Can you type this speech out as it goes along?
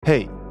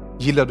Hej!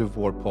 Gillar du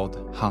vår podd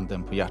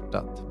Handen på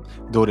hjärtat?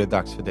 Då är det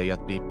dags för dig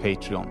att bli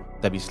Patreon,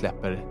 där vi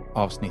släpper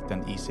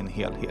avsnitten i sin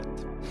helhet.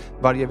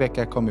 Varje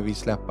vecka kommer vi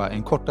släppa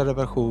en kortare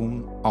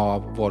version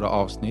av våra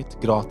avsnitt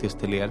gratis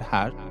till er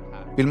här.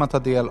 Vill man ta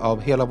del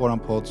av hela våran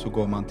podd så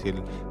går man till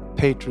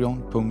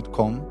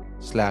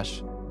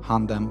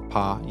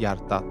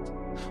patreon.com/handenpahjärtat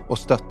och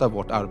stöttar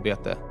vårt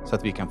arbete så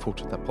att vi kan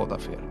fortsätta podda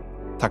för er.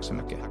 Tack så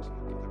mycket!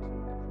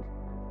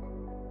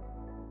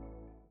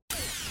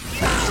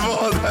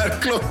 Vad är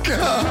klockan?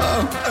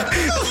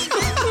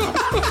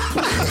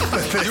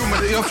 Jo, men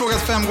jag har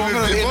frågat 5 gånger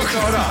och är vi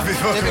klara? Vi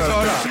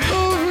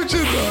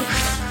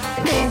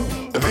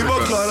var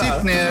klara.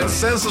 Sitt ner,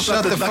 Sen så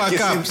shut the fuck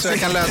up så jag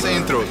kan läsa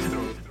introt.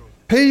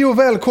 Hej och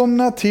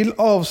välkomna till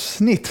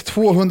avsnitt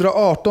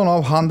 218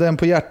 av Handen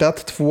på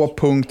hjärtat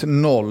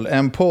 2.0.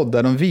 En podd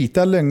där de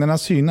vita lögnerna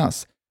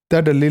synas.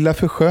 Där det lilla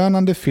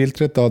förskönande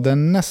filtret av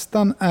den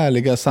nästan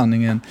ärliga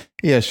sanningen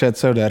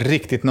ersätts av det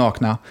riktigt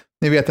nakna.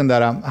 Ni vet den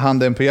där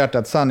Handen på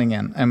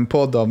hjärtat-sanningen. En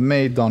podd av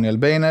mig, Daniel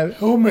Beiner.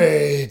 Och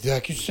mig,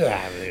 Jackie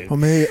Savage. Och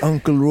mig,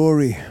 Uncle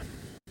Rory.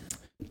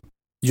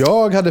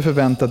 Jag hade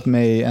förväntat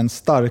mig en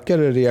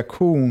starkare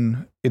reaktion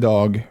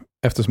idag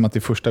eftersom att det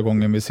är första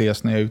gången vi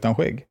ses när jag är utan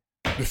skägg.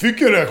 Du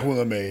fick en reaktion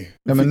av mig.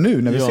 Ja, men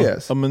nu när vi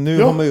ses. Ja, men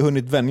nu har man ju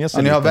hunnit vänja sig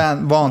Ja, ni har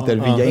lite. vant er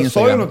via Jag sa ju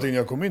Instagram. någonting när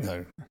jag kom in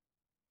här.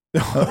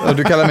 Ja,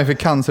 du kallar mig för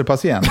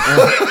cancerpatient.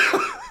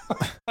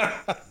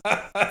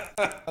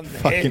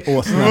 Fucking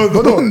åsna.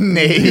 Vadå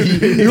nej?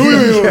 Jo.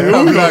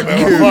 Jävla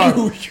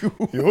kul.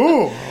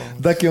 Jo.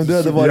 Dacke, om du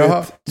hade varit...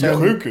 Jaha. Ser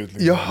sjuk ut.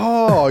 Liksom.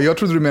 Jaha, jag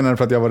trodde du menade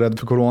för att jag var rädd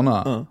för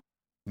corona. Ja.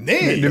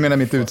 Nej. Du menar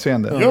mitt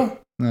utseende? Ja.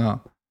 Ja.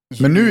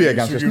 Men nu är jag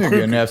ganska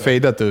snygg när jag har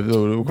fejdat ut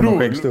och kommer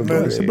skäggstubb.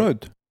 men- Det ser bra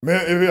ut.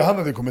 Men han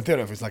hade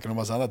kommenterat för vi snackade om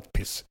massa annat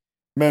piss.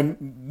 Men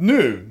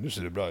nu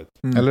ser det bra ut.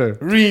 Eller?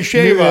 Nu är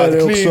Reshavad, det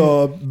clean,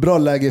 också bra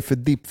läge för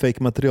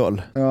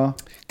deepfake-material. Ja.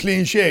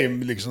 clean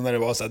shame liksom när det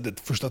var så här, de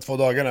första 2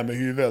 dagarna med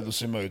huvudet, då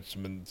ser man ut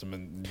som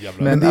en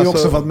jävla... Men Men det är alltså,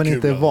 också för att man kul,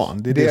 inte är alltså.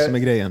 van. Det är det som är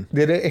grejen.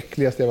 Det är det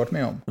äckligaste jag varit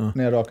med om Ja.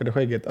 när jag rakade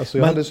skägget. Alltså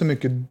jag Men- hade så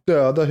mycket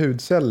döda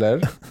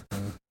hudceller.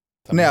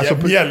 Nej, alltså,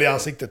 mjäll i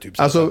ansiktet typ.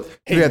 Så Alltså, att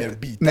du hänger vet,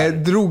 bitar. när jag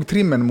drog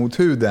trimmen mot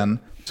huden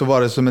så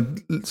var det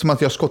som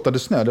att jag skottade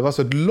snö. Det var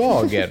så ett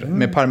lager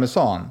med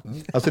parmesan.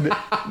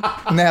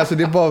 Alltså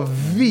det var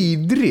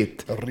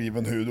vidrigt.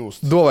 Riven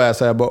hudost. Då var jag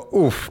så här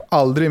bara,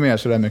 aldrig mer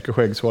så där mycket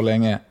skägg så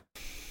länge.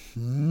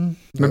 Jag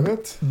Men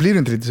vet. blir du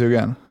inte lite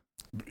sugen?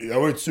 Jag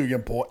har varit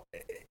sugen på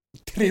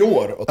 3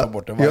 år att ta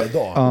bort det varje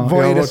dag. Ja, Vad jag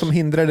är har det varit- som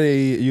hindrar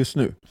dig just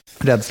nu?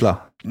 Rädsla.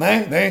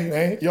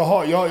 Nej.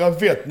 Jag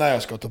vet när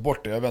jag ska ta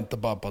bort det. Jag väntar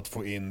bara på att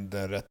få in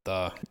den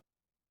rätta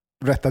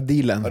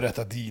dealen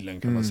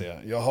kan man säga.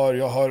 Jag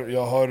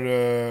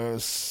har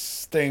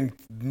stängt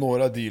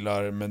några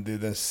dealar, men det är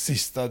den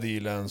sista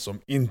dealen som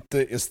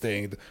inte är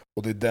stängd,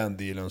 och det är den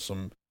dealen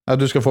som... Ja,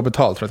 du ska få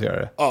betalt för att göra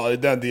det. Ja, det är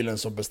den dealen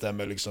som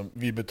bestämmer liksom,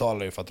 vi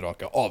betalar ju för att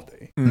raka av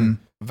dig. Mm.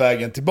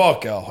 Vägen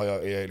tillbaka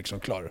är jag liksom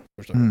klar.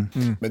 Förstår du?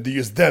 Mm. Men det är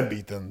just den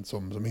biten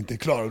som inte är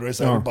klar. Och då är det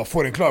så här, Ja. jag bara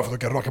får den klar för att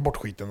jag kan raka bort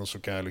skiten, och så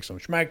kan jag liksom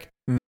smack.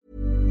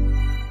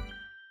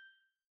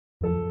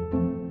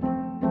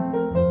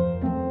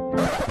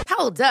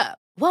 Hold up.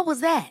 What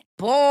was that?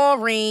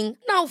 Boring.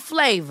 No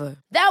flavor.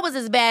 That was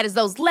as bad as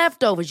those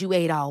leftovers you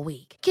ate all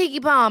week.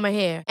 Keke Palmer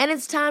here, and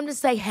it's time to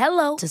say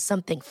hello to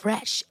something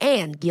fresh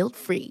and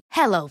guilt-free.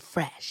 Hello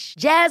Fresh.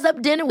 Jazz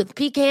up dinner with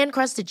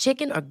pecan-crusted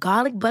chicken or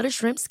garlic butter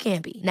shrimp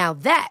scampi. Now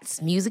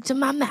that's music to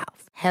my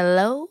mouth.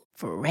 Hello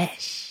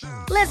Fresh.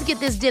 Let's get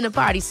this dinner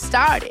party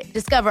started.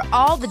 Discover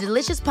all the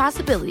delicious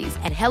possibilities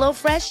at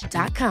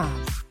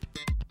hellofresh.com.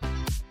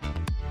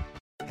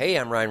 Hey,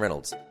 I'm Ryan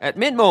Reynolds. At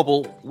Mint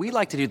Mobile, we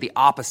like to do the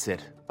opposite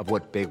of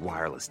what Big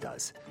Wireless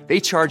does. They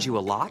charge you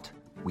a lot,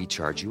 we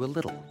charge you a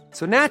little.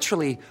 So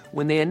naturally,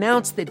 when they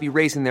announced they'd be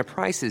raising their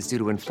prices due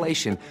to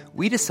inflation,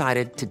 we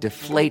decided to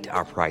deflate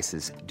our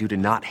prices due to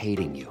not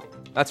hating you.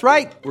 That's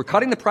right. We're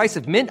cutting the price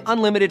of Mint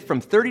Unlimited from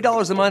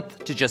 $30 a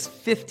month to just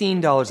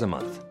 $15 a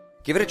month.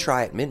 Give it a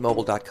try at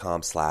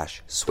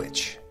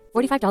mintmobile.com/switch.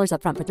 $45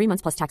 up front for 3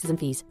 months plus taxes and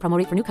fees. Promo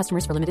rate for new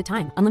customers for limited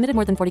time. Unlimited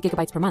more than 40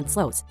 gigabytes per month.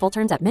 Slows full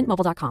terms at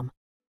mintmobile.com.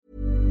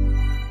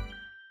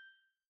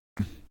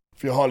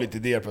 För jag har lite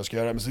idéer på vad jag ska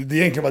göra. Men så det är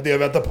egentligen bara det jag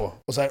väntar på.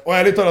 Och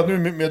ärligt talat nu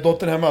med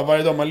dottern hemma,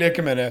 varje dag man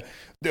leker med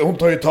det, hon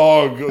tar ju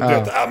tag och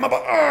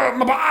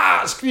man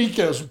bara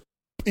skriker. Och så,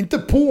 inte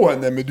på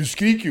henne, men du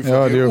skriker ju för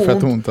Ja, att det gör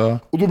fett ont. Ja.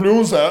 Och då blir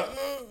hon så här.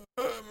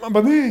 Man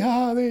bara nej,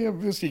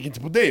 jag skriker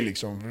inte på dig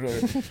liksom.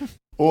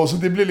 Och så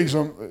det blir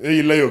liksom, jag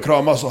gillar ju att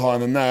kramas och ha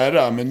henne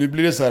nära, men nu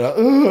blir det så här,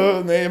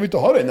 nej jag vill inte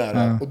ha dig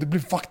nära. Ja. Och det blir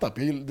fucked up.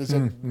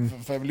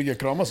 För jag vill ligga och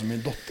kramas som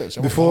min dotter. Så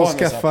jag Du måste får ha henne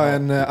så skaffa här,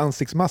 en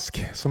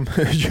ansiktsmask som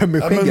gömmer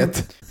Ja, men-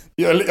 skägget.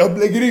 Jag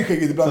lägger in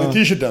skägget ibland i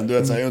t-shirten, du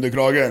vet, så här, under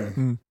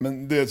kragen.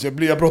 Men du vet, så jag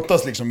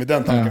brottas liksom med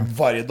den tanken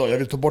varje dag. Jag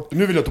vill ta bort,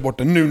 nu vill jag ta bort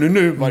den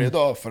nu varje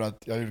dag, för att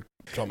jag vill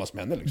kramas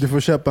med henne liksom. Du får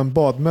köpa en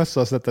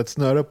badmössa och sätta ett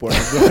snöre på den.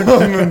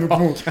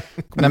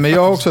 Nej, men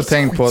jag har också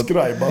tänkt på...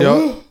 Skitskraj, bara,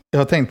 Jag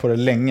har tänkt på det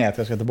länge att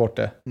jag ska ta bort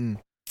det.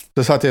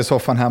 Så satt jag i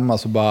soffan hemma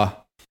så bara...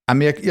 Ja,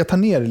 men jag tar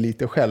ner det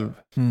lite själv.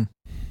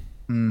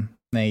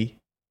 Nej.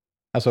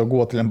 Alltså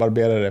gå till en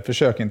barberare.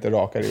 Försök inte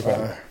raka dig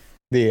själv.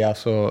 Det är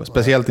alltså,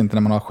 speciellt inte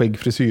när man har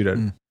skäggfrisyrer.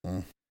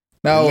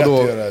 Det är Ja, lätt och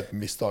då, att göra ett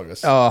misstag.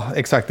 Alltså. ja,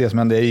 exakt det som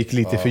hände. Jag gick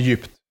lite för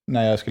djupt.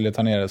 När jag skulle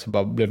ta ner det så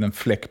bara blev det en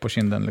fläck på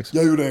kinden. Liksom.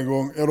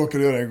 Jag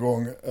råkade göra en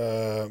gång.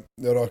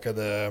 Jag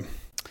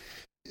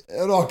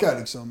rakade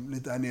liksom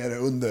lite här nere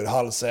under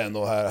halsen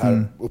och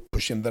här upp på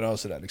kinderna och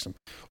sådär liksom.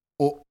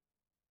 Och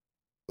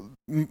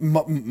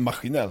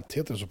maskinellt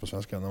heter det så på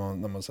svenska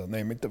när man säger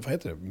nej men inte, vad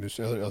heter det? Nu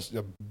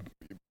jag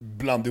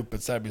blandade upp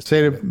ett serbiskt.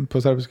 Säger det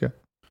på serbiska?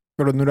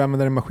 När du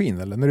använder en maskin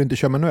eller? När du inte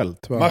kör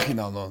manuellt?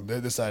 Maskinanon, det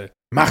är så här.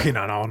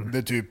 Maskinanon. Det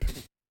är typ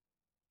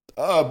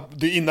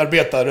det är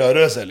inarbetad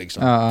rörelse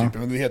liksom.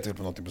 Typ, men det heter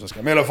på någonting på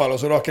svenska. Men i alla fall, och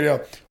så rakade jag.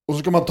 Och så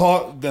ska man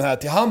ta den här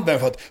till handen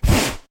för att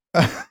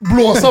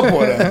blåsa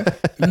på den.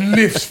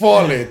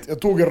 Livsfarligt.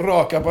 Jag tog en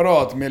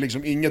rakapparat med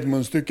liksom inget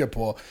munstycke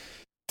på.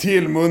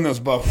 Till munnen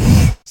så bara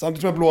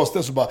samtidigt som jag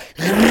blåste så bara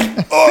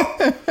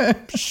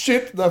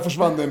shit, där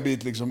försvann det en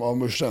bit liksom av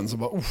muschen. Så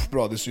bara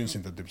bra, det syns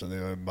inte typ. Så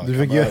det bara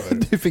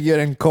du fick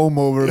göra en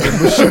comb-over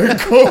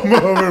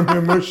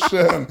med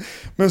muschen.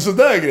 Men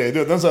sådär grej,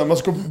 du vet, man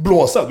ska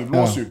blåsa. Du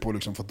blåser ju på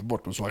liksom för att ta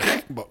bort dem. Så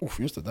bara,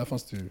 just det, där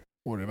fanns det ju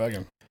hår i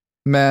vägen.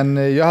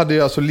 Men jag hade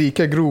ju alltså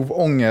lika grov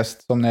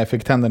ångest som när jag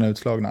fick tänderna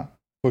utslagna.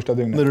 Första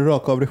dygnet. När du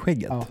rakade av dig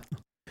skägget? Ja.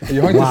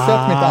 Jag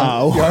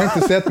har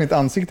inte sett mitt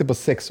ansikte på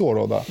 6 år,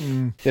 Oda.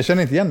 Jag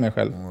känner inte igen mig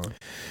själv.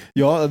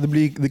 Ja, det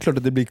är klart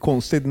att det blir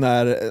konstigt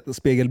när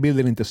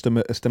spegelbilden inte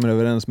stämmer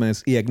överens med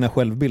ens egna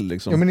självbild.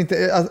 Liksom. Ja, men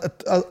inte,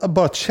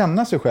 bara att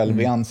känna sig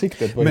själv i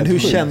ansiktet. Men hur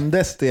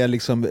kändes det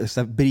liksom, så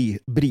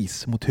här,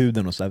 bris mot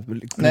huden? Och så här,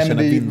 nej, men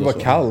det var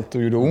kallt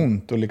och gjorde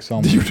ont. Och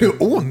liksom, det gjorde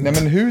ont? Nej,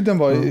 men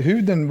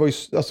huden var ju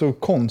alltså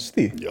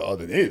konstig. Ja,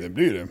 den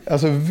blir det.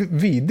 Alltså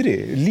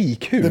vidrig,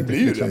 likhud. Den blir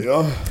ju liksom. det,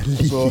 ja.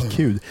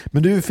 Likhud.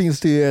 Men nu finns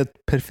det ju ett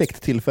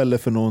perfekt tillfälle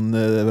för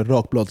någon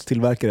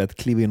rakbladstillverkare att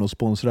kliva in och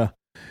sponsra.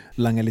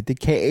 Langa lite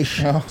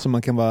cash så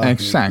man kan vara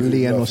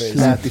len och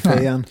slät i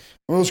fejan.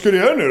 Men vad ska du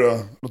göra nu då?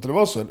 Låter det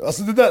vara så?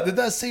 Alltså det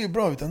där ser ju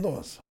bra ut ändå.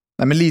 Alltså.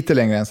 Nej, men lite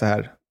längre än så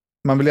här.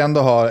 Man vill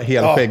ändå ha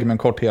helskägg, men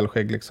kort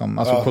helskägg liksom.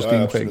 Alltså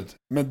kostymskägg. Ja,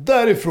 men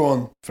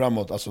därifrån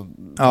framåt, alltså.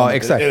 Ja,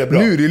 exakt. Är det bra?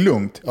 Nu är det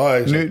lugnt. Ja,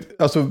 exakt. Nu,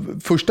 alltså,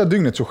 första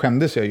dygnet så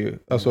skämdes jag ju.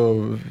 Alltså,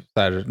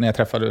 där, när jag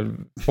träffade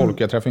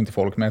folk. Jag träffade inte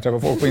folk, men jag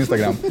träffade folk på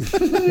Instagram.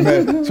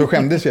 Men, så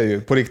skämdes jag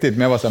ju på riktigt.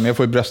 Men jag var så här, men jag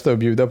får ju brösta och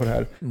bjuda på det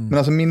här. Men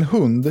alltså min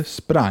hund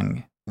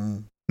sprang.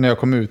 När jag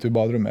kom ut ur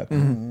badrummet.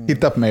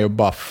 Hittade på mig och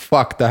bara,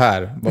 fuck det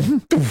här. Bara,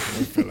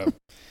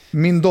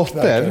 min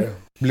dotter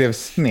blev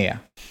sned.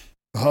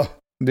 Aha.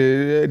 Det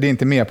är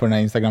inte med på den här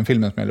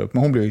Instagram-filmen som jag la upp.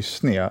 Men hon blev ju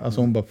sned.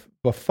 Alltså hon bara,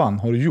 vad fan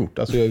har du gjort?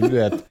 Alltså jag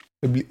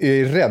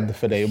är rädd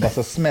för dig. Och bara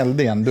så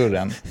smällde igen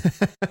dörren.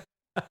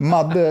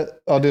 Madde,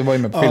 ja det var ju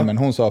med på filmen.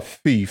 Hon sa,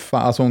 fy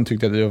fan. Alltså hon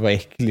tyckte att jag var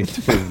äckligt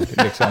ful.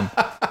 Liksom.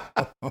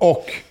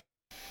 Och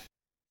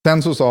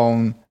sen så sa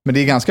hon, men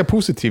det är ganska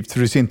positivt. För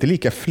du ser inte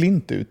lika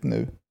flint ut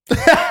nu.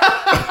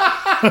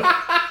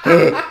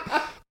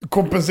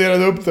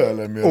 Kompenserade upp det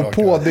eller? Och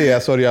på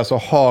det så har det alltså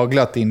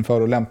haglat in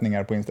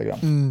förolämpningar på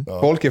Instagram.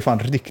 Folk är fan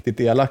riktigt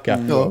elaka.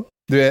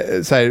 Du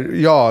är, så här,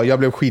 jag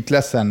blev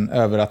skitledsen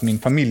över att min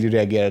familj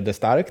reagerade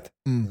starkt.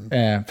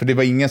 För det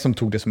var ingen som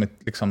tog det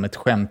som ett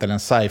skämt eller en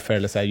cypher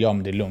eller så här, ja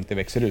men det är lugnt, det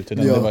växer ut.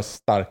 Utan det var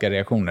starka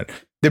reaktioner.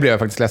 Det blev jag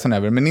faktiskt ledsen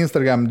över. Men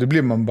Instagram, då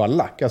blir man bara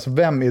lack. Alltså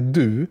vem är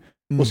du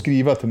och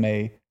skriva till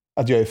mig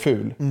att jag är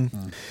ful?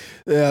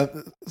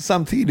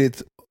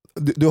 Samtidigt,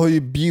 du har ju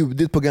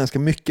bjudit på ganska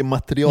mycket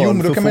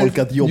material för folk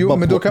att jobba på.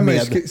 Men då kan man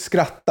ju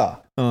skratta.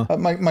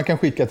 Man kan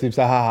skicka typ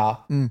så här, haha.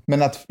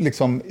 Men att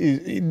liksom,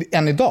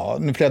 än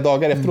idag, nu flera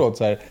dagar efteråt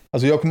så här,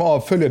 alltså jag kommer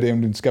avfölja dig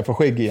om du inte ska få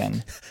skägg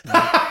igen.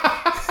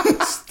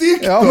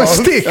 Stick då! Ja, men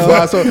stick!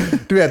 Alltså,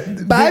 du vet,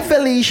 Bye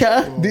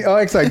Felicia!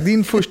 Ja, exakt.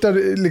 Din första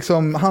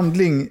liksom,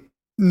 handling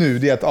nu,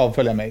 det är att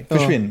avfölja mig.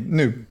 Försvinn,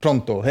 nu,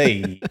 pronto,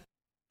 hej.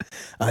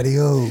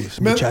 Adios,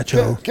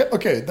 muchacho.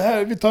 Okej,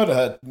 vi tar det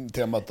här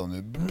temat då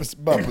nu.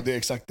 Bara på det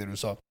exakt det du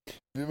sa.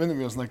 Jag vet inte om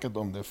vi har snackat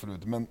om det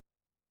förut, men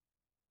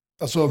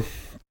alltså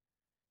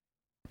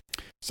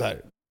så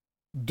här.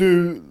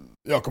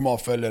 Jag kommer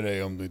avfölja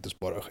dig om du inte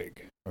sparar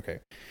skägg.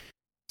 Okej.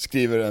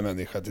 Skriver en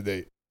människa till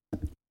dig.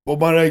 Och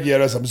man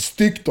reagerar så här,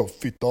 stick då,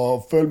 fitta,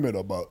 avfölj mig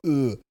då. Bara,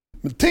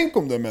 Men tänk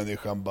om den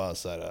människan bara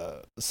så här,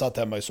 satt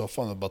hemma i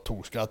soffan och bara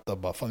tog skratta och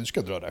bara, fan, nu ska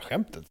jag dra det här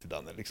skämtet till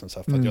Danne. Liksom, så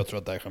här, för att jag tror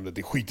att det här skämtet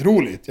är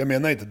skitroligt. Jag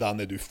menar inte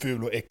Danne, du är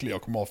ful och äcklig,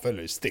 jag kommer avfölja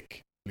dig,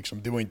 stick.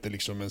 Liksom, det var inte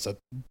liksom en så här,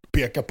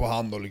 peka på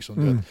hand och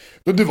liksom,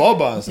 det var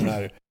bara en sån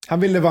här... Han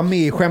ville vara med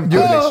i skämtet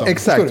liksom.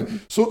 Exakt.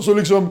 Så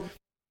liksom,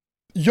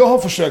 jag har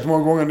försökt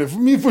många gånger,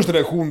 min första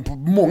reaktion på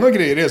många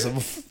grejer är så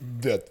här,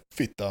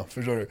 fitta,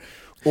 förstår du?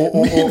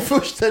 Min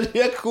första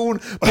reaktion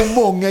på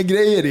många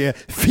grejer är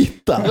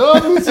fitta. Ja,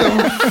 men så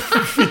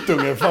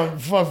fittunge,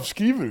 fan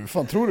skriver du?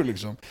 Fan tror du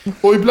liksom?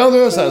 Och ibland är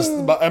jag så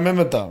här, men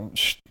vänta,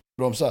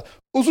 bromsa.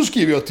 Och så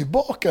skriver jag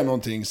tillbaka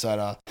någonting så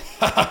här.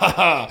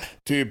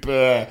 Typ,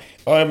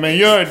 ja men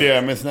gör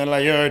det, men snälla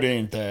gör det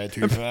inte.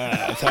 Typ, så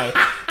här.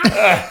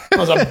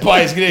 Massa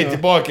bajsgrej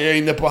tillbaka. Jag är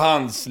inne på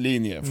hans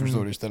linje,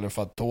 förstår du? Istället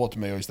för att ta åt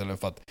mig och istället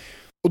för att...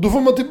 Och då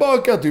får man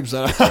tillbaka typ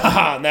så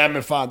här. Nej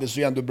men fan, det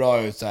ser ändå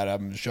bra ut så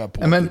här, kör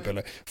på men, typ,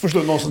 eller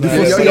förstår någon sån där.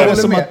 där. Jag det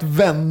som att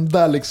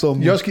vända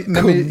liksom. Jag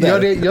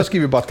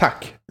skriver bara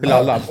tack till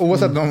alla.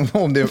 Oavsett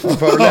om det är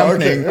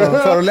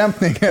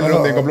förolämpning eller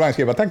om det är komplimang,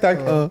 skriver jag tack.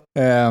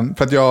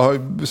 För att jag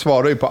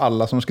svarar ju på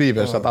alla som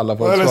skriver så att alla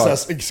får ett svar. Eller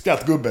så här,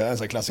 skrattgubbe, en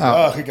sån här klassiker.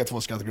 Jag skickar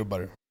 2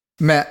 skrattgubbar.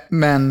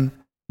 Men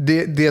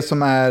det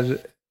som är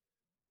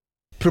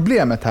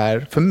problemet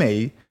här för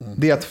mig,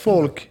 det är att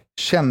folk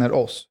känner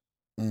oss.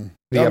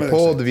 Via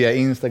podd, via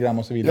Instagram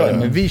och så vidare.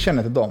 Men vi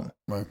känner inte dem.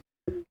 Nej.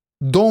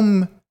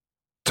 De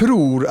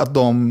tror att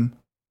de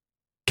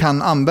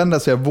kan använda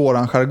sig av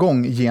våran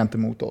jargong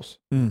gentemot oss.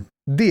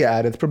 Det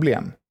är ett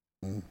problem.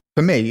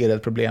 För mig är det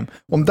ett problem.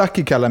 Om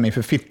Ducky kallar mig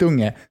för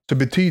fittunge så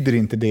betyder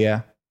inte det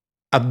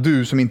att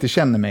du som inte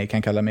känner mig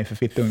kan kalla mig för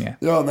fittunge.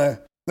 Ja, nej.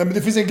 Nej, men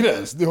det finns en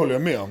gräns, det håller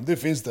jag med om. Det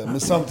finns det. Men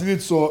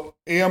samtidigt så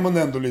är man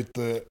ändå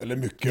lite, eller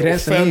mycket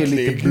gränsen offentlig.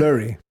 Gränsen är lite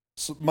blurry.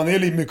 Så man är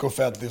lite mycket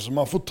offentlig, så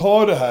man får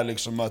ta det här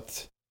liksom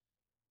att...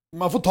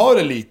 Man får ta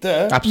det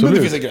lite, absolut. Men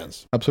det finns en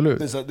gräns. Absolut.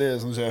 Det är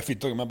som du säger,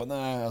 fittunge. Man bara,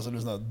 nej, alltså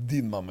lyssna,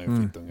 din mamma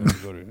är fittunge.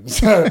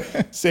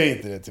 Säg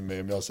inte det till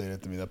mig om jag säger det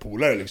till mina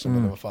polare liksom.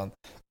 Eller vad fan.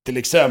 Till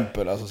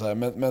exempel, alltså så här,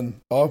 men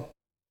ja.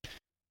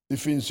 Det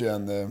finns ju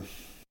en...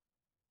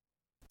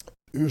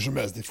 hur som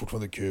helst, det är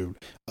fortfarande kul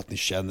att ni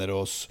känner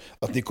oss,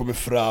 att ni kommer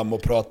fram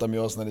och pratar med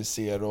oss när ni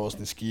ser oss,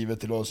 ni skriver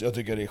till oss. Jag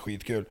tycker det är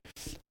skitkul.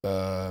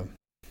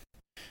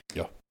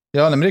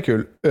 Ja, men det är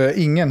kul.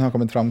 Ingen har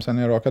kommit fram sen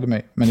jag rakade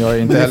mig. Men jag är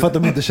inte det är för att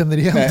de inte känner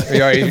igen. Nej,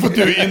 jag är... för att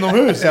du är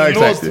inomhus. Ja,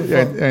 exakt.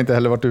 Jag har inte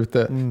heller varit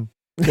ute.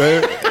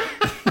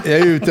 Jag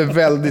är ute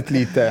väldigt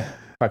lite,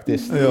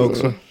 faktiskt. Jag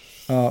också.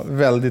 Ja,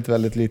 väldigt,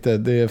 väldigt lite.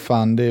 Det är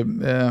fan...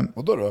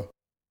 Vadå då?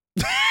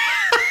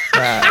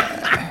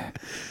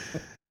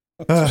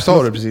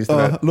 Sa du precis det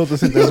där? Låt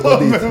oss inte ens gå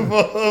dit.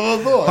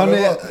 Vadå?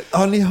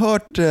 Har ni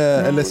hört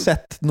eller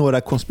sett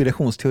några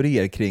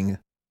konspirationsteorier kring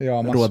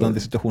rådande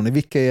situationer?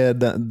 Vilka är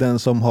den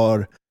som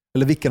har,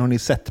 eller vilken har ni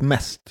sett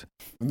mest?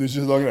 Du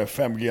ser dagarna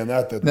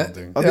 5G-nätet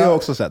någonting. Ja, det har jag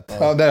också sett.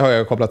 Ja, där har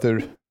jag kopplat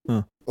ur.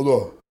 Och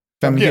då?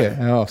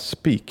 5G? Ja,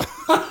 speak.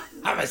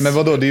 Men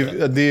vadå,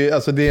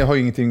 det har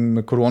ju ingenting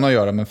med corona att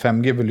göra, men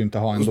 5G vill ju inte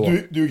ha ändå.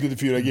 Du gick ner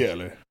till 4G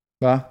eller?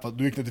 Va?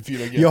 Du gick ner till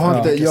 4G. Jag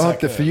har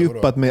inte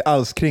fördjupat mig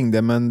alls kring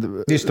det,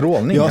 men det är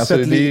strålning. Det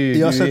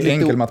är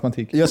enkel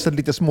matematik. Jag har sett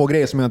lite små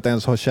grejer som jag inte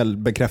ens har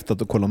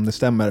källbekräftat och kollat om det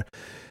stämmer.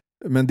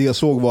 Men det jag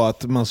såg var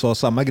att man sa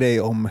samma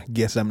grej om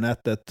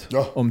GSM-nätet,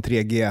 om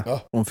 3G,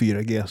 om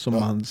 4G som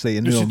man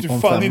säger nu om 5G. Du sitter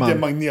ju fan inte en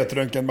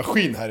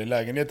magnetröntgenmaskin här i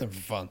lägenheten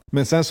för fan.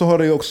 Men sen så har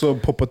det ju också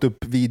poppat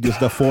upp videos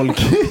där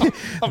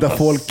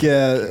folk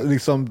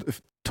liksom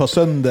tar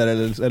sönder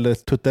eller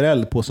tuttar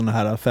eld på såna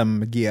här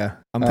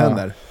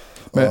 5G-antenner.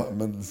 Ja.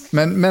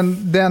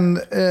 Men den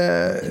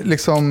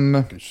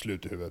liksom...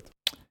 Slut i huvudet.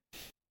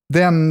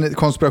 Den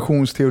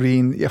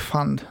konspirationsteorin,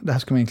 det här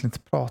ska man egentligen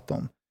inte prata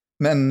om.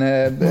 Men...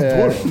 nej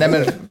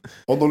men...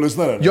 Om de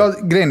lyssnar?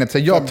 Grejen är att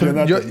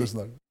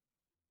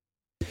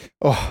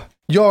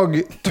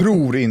jag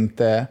tror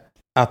inte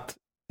att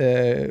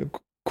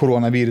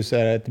coronavirus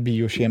är ett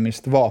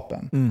biokemiskt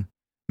vapen.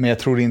 Men jag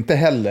tror inte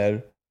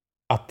heller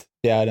att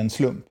det är en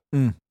slump.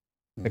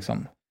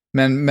 Liksom.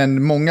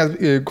 Men många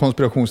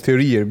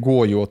konspirationsteorier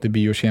går ju åt det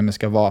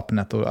biokemiska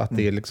vapnet och att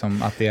det är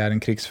liksom, att det är en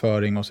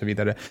krigsföring och så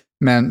vidare.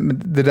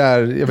 Men det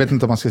där, jag vet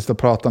inte om man ska stå och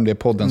prata om det i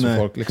podden. Så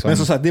folk liksom... Men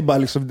som sagt, det är bara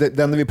liksom, det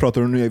enda vi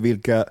pratar om nu är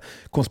vilka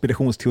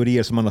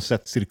konspirationsteorier som man har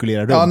sett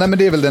cirkulera runt. Ja, nej, men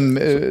det är väl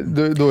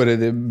då är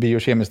det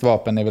biokemiskt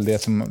vapen är väl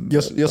det som...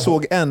 Jag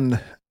såg en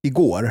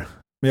igår,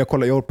 men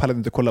jag pallade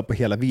inte kolla på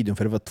hela videon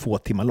för det var 2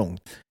 timmar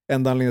långt.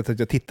 Enda anledningen till att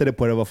jag tittade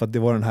på det var för att det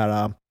var den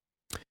här...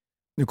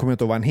 Nu kommer jag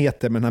inte ihåg vad han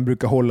heter, men han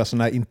brukar hålla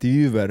såna här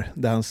intervjuer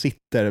där han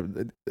sitter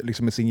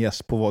liksom med sin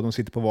gäst de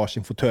sitter på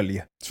varsin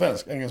fåtölj.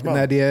 Svensk, engelsman?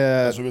 Nej, det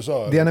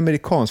är en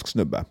amerikansk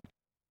snubbe.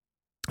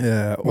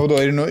 Och då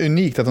är det något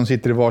unikt att de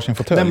sitter i varsin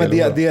fåtölj? Nej, men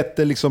det är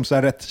ett liksom så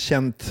här rätt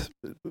känt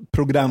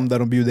program där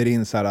de bjuder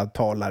in så här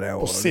talare.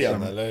 På scen,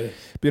 liksom, eller?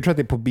 Jag tror att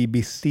det är på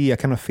BBC, jag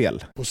kan ha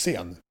fel. På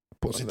scen?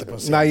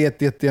 Nej,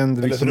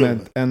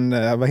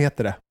 vad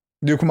heter det?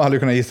 Du kommer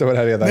aldrig kunna gissa vad det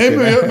här är. Nej,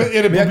 men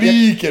är det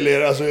publik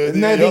eller? Alltså, nej,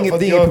 det är ingen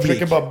publik.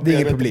 Det är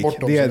ingen publik.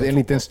 Det är en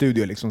liten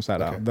studio liksom, så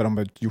här, där de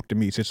har gjort det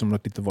mysigt som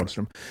något litet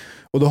våldsrum.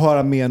 Och då har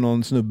han med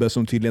någon snubbe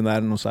som tydligen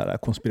är någon så här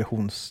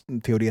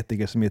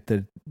konspirationsteoretiker som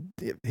heter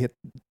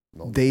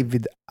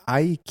David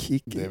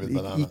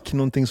Icke,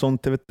 någonting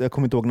sånt. Jag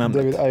kommer inte ihåg namnet.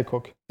 David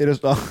Aycock. Är det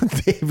så?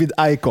 David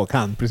Aycock,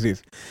 han,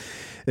 precis.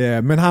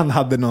 Men han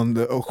hade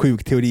någon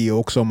sjuk teori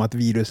också om att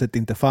viruset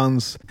inte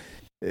fanns.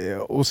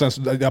 Och sen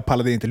så, jag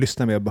pallade inte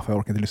lyssna med, bara för jag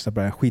orkar inte lyssna på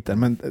den här skiten.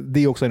 Men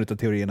det är också en av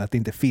teorierna att det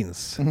inte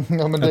finns.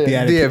 Ja, men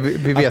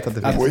vi vet att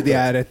det finns. Att det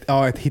är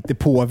ett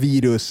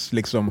hittepå-virus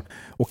liksom,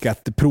 och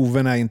att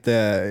proverna inte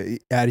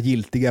är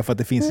giltiga för att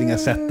det finns inga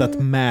sätt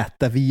att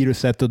mäta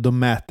viruset och de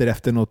mäter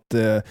efter något...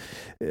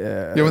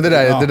 Jo, men det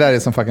där är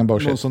som fucking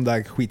bullshit. Någon sån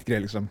där skitgrej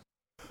liksom.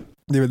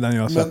 Det är väl den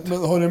jag har sett. Men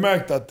har ni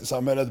märkt att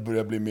samhället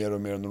börjar bli mer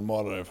och mer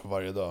normalare för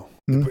varje dag?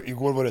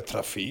 Igår var det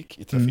trafik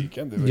i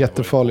trafiken. Det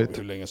jättefarligt.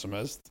 Hur länge som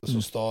helst.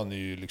 Så stan är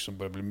ju liksom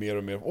börjar bli mer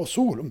och mer...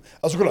 Sol!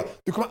 Alltså kolla,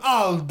 du kommer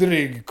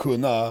aldrig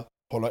kunna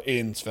hålla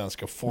in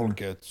svenska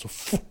folket så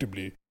fort det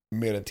blir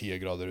mer än 10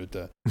 grader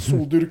ute.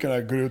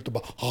 Soldyrkarna går ut och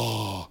bara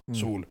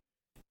sol.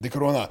 Det är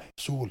corona.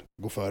 Sol,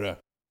 gå före.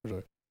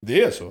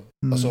 Det är så.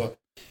 Alltså...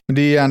 Men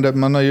det är ändå,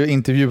 man har ju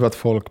intervjuat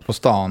folk på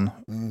stan.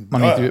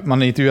 Man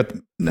har intervjuat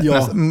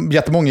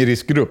jättemånga i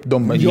riskgrupp.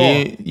 De bara,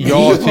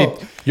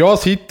 jag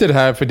sitter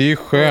här för det är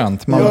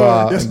skönt. Man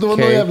bara, jag står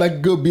någon jävla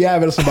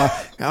gubbjävel som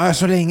bara,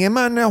 så länge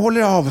man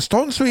håller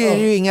avstånd så är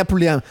det ju inga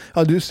problem.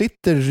 Ja, du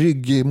sitter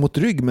rygg mot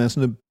rygg med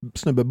en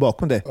snubbe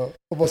bakom dig. Ja.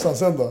 Och vad sa han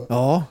sen då?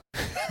 Ja.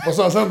 Vad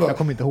sa han sen då? Jag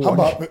kommer inte ihåg. Han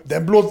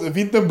bara,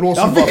 vintern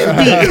blåser bara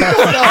förbi.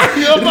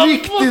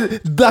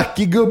 Riktigt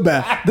dackig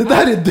gubbe. Det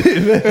där är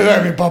du. Det där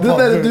är min pappa.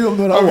 Det där är du om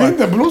några år.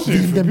 Vintern blåser ju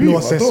förbi. Vintern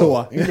blåser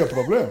så. Inga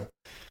problem.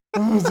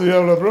 Så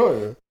jävla bra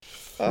ju.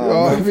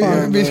 Ja,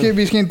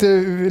 vi ska inte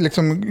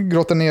liksom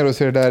grotta ner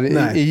oss i det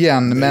där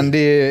igen, men det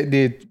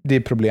är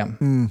problem.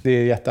 Det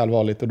är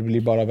jätteallvarligt och det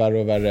blir bara värre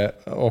och värre.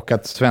 Och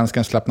att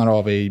svenskan slappnar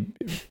av är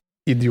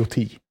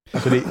idioti.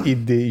 Alltså det är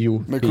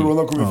idioti. Men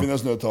corona kommer ju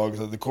finnas nu ett tag,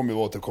 så det kommer ju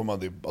vara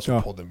återkommande.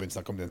 Alltså podden, vi inte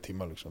snacka om det en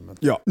timme liksom. Men...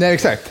 Ja. Nej,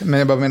 exakt. Men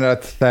jag bara menar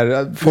att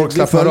folk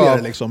slappnar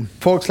av. Liksom.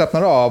 Folk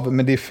slappnar av,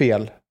 men det är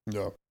fel.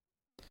 Ja.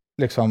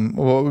 Liksom,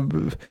 och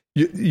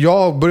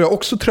jag börjar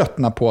också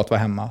tröttna på att vara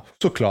hemma,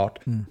 såklart.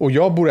 Och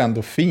jag bor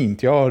ändå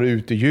fint. Jag har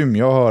utegym,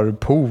 jag har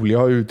pool, jag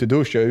har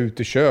utedusch, jag har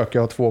utekök,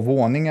 jag har 2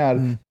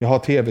 våningar, jag har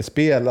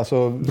tv-spel.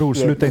 Alltså, bror,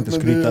 sluta inte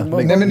skryta.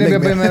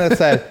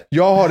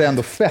 Jag har det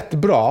ändå fett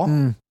bra.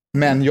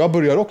 Men jag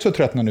börjar också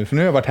tröttna nu, för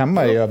nu har jag varit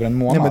hemma i över en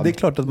månad. Ja, men det är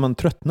klart att man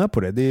tröttnar på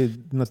det. Det är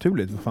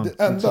naturligt. Fan,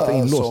 det enda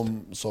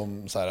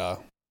som så här,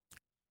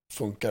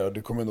 funkar, och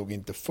det kommer nog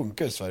inte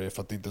funka i Sverige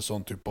för att det inte är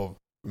sån typ av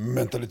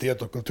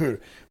mentalitet och kultur.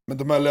 Men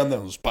de här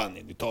länderna som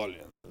Spanien,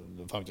 Italien,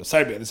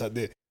 Serbien,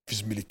 det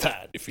finns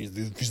militär, det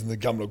finns den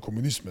gamla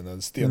kommunismen,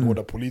 den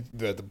stenhårda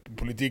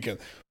politiken.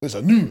 Det är så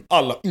här, nu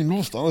alla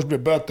inlåsta, annars blir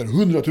böter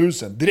 100 000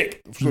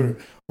 direkt. Förstår du?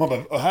 Man bara,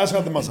 och här ska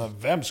inte man säga,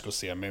 vem ska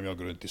se mig om jag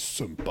går runt i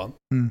Sumpan?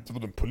 Så var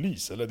det en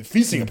polis, eller det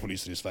finns inga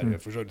poliser i Sverige,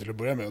 förstår du, till att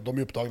börja med, och de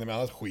är upptagna med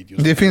annat skit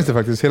just det finns det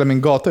faktiskt, hela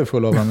min gata är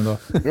full av dem idag.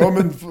 Ja,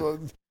 men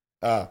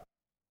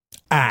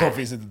de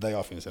finns inte där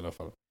jag finns i alla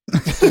fall.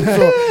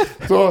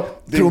 så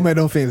tro mig,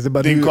 de finns. Det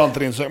bara din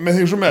kontrainnsökning. Men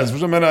hur som helst,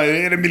 för menar,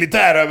 är det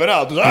militär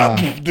överallt?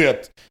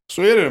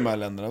 Så är det i de här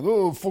länderna.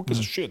 Då folk är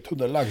så shit,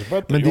 100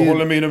 laxböter. Jag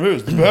håller mig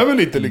inomhus. Du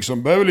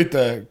behöver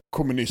lite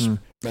kommunism.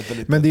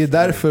 Men det är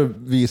därför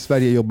vi i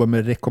Sverige jobbar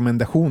med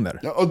rekommendationer.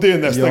 Ja, och det är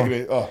nästa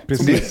grej. Ja,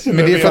 precis. Men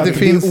det är för att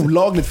det är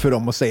olagligt för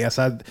dem att säga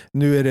så här,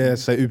 nu är det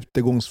så här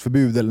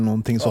utegångsförbud eller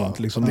någonting sånt.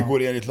 Liksom. Det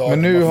går enligt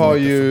lagen. Men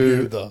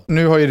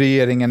nu har ju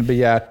regeringen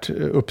begärt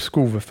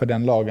uppskov för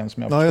den lagen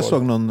som jag förstår. Ja, jag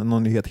såg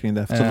någon nyhet kring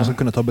det. Så att man ska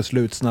kunna ta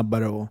beslut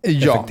snabbare och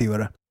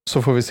effektivare.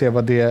 Så får vi se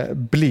vad det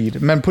blir.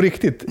 Men på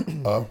riktigt,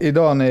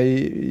 idag när jag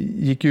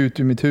gick ut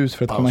ur mitt hus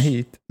för att komma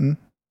hit.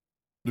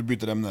 Du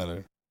byter ämne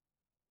eller?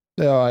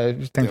 Ja,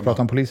 jag tänkte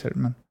prata om poliser.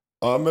 Men...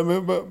 Ja,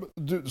 men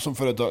du som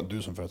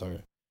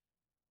företagare.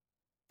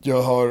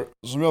 Jag har,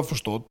 som jag har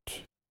förstått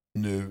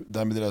nu,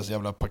 där med deras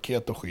jävla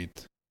paket och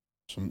skit.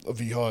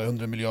 Vi har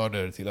 100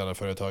 miljarder till alla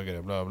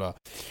företagare, bla bla.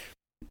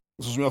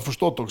 Så som jag har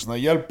förstått också, när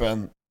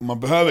hjälpen, om man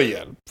behöver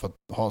hjälp för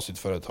att ha sitt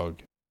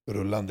företag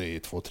rullande i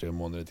 2-3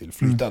 månader till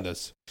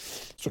flytandes,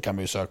 så kan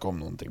man ju söka om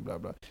någonting, bla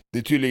bla. Det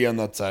är tydligen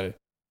att så här,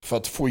 för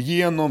att få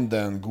igenom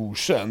den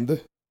godkänd,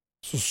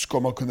 så ska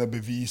man kunna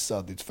bevisa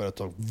att ditt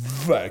företag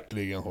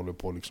verkligen håller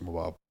på liksom och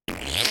bara...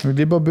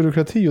 Det är bara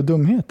byråkrati och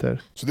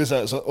dumheter. Så det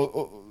är så här,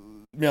 och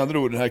med andra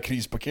ord, den här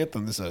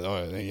krispaketen, det är så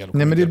här,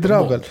 nej, men det är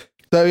dravel.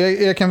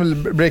 Jag kan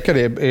väl breaka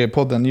det i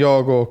podden.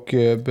 Jag och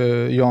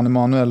Jan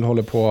Emanuel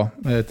håller på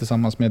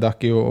tillsammans med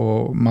Daki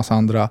och massa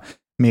andra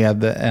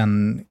med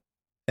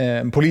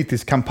en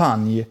politisk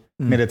kampanj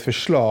med ett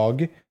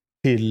förslag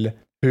till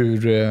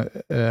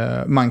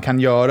hur man kan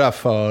göra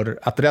för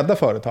att rädda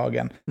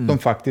företagen. Som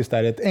faktiskt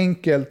är ett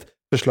enkelt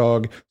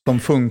förslag som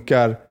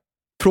funkar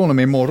från och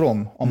med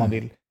imorgon om man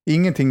vill.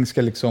 Ingenting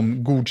ska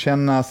liksom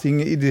godkännas,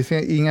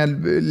 inga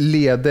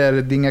leder,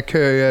 det är inga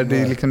köer, det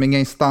är liksom inga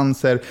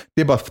instanser.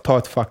 Det är bara att ta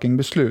ett fucking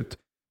beslut.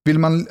 Vill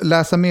man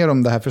läsa mer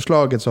om det här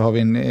förslaget så har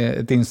vi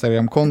ett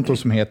Instagram-konto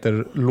som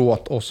heter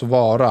Låt oss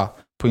vara.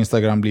 På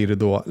Instagram blir det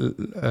då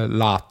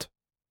lat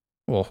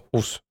och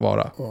oss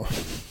vara.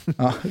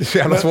 Ja, det är så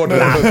jävla svårt.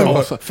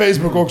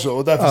 Facebook också,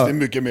 och där finns det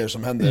mycket mer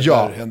som händer.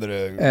 Där händer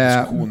det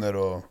diskussioner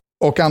och...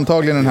 Och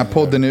antagligen den här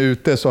podden är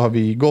ute så har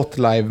vi gått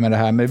live med det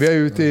här. Men vi är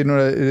ute i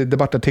några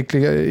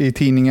debattartiklar i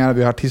tidningar,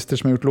 vi har artister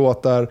som har gjort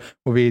låtar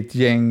och vi är ett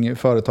gäng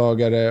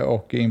företagare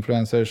och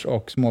influencers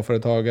och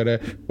småföretagare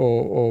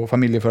och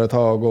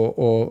familjeföretag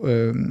och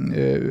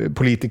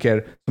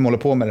politiker som håller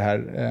på med det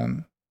här.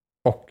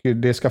 Och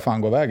det ska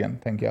fan gå vägen,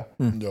 tänker jag.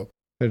 Ja.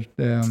 För,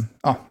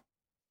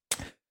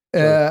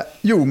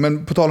 jo,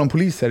 men på tal om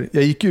poliser.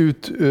 Jag gick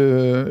ut,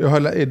 jag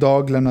har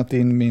idag lämnat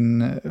in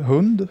min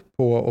hund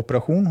på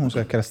operation. Hon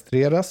ska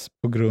kastreras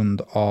på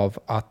grund av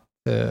att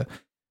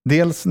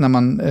dels när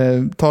man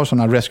tar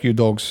sådana rescue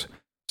dogs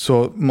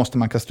så måste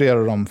man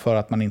kastrera dem för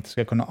att man inte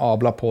ska kunna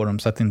avla på dem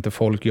så att inte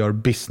folk gör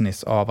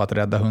business av att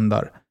rädda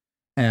hundar.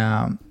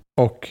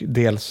 Och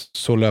dels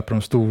så löper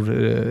de stor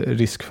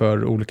risk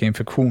för olika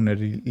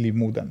infektioner i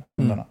livmodern,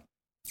 hundarna.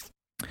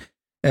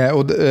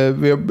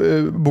 Vi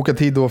har bokat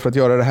tid då för att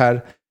göra det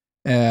här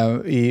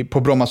på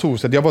Bromma Zoo.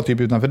 Så jag var typ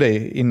utanför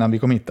dig innan vi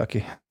kom hit,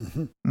 Aki.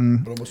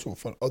 Bromma Zoo?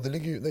 Ja, det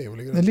ligger ju...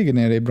 Det ligger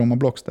nere i Bromma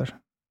Blocks där.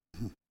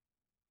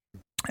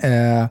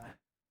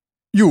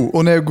 Jo,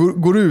 och när jag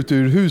går ut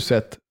ur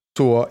huset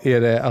så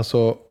är det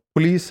alltså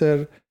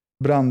poliser,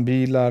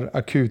 brandbilar,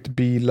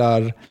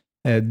 akutbilar,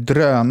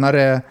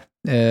 drönare,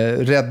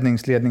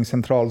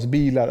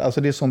 räddningsledningscentralsbilar.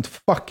 Alltså det är sånt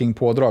fucking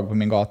pådrag på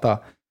min gata.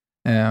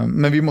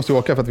 Men vi måste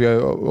åka för att vi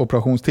har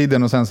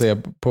operationstiden och sen ser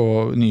jag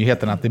på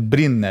nyheterna att det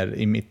brinner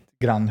i mitt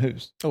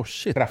grannhus. Oh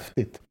shit.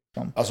 Kraftigt.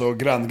 Alltså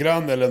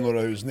grann eller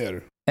några hus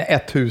ner?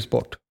 Ett hus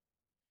bort.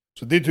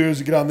 Så ditt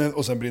hus, grannen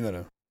och sen brinner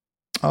det?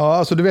 Ja,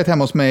 alltså du vet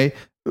hemma hos mig,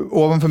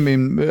 ovanför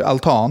min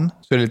altan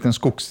så är det en liten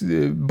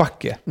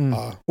skogsbacke.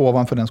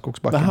 Ovanför den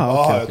skogsbacken.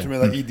 Aha, okay. Jag tror du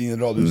menar i din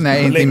radhus.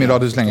 Nej, inte i min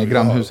radhus längre,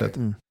 grannhuset.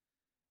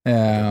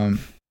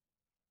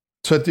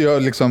 Så att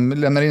jag liksom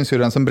lämnar in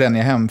syrran, sen bränner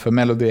jag hem för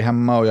Melody är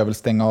hemma och jag vill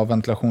stänga av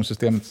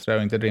ventilationssystemet så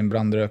jag inte drar in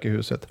brandrök i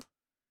huset.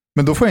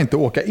 Men då får jag inte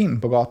åka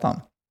in på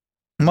gatan.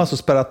 De har alltså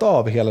spärrat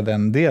av hela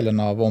den delen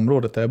av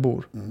området där jag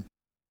bor.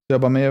 Så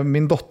jag bara, men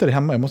min dotter är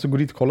hemma, jag måste gå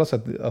dit och kolla så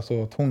att,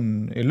 alltså, att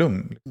hon är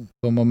lugn.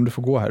 Om du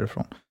får gå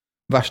härifrån.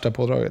 Värsta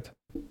pådraget.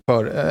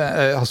 För,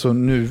 alltså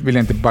nu vill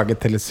jag inte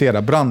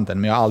bagatellisera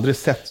branden, men jag har aldrig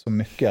sett så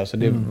mycket. Alltså,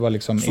 det var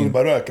liksom så du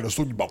bara röker och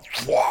stod du bara...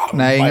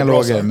 Nej, inga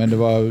lågor, men det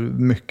var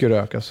mycket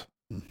rök alltså.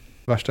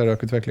 Värsta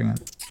rökutvecklingen.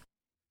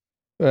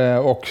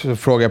 Och så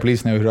frågar jag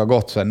polisen hur det har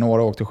gått. Så här,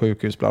 några åkte till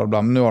sjukhus, bla bla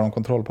bla. Men nu har de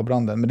kontroll på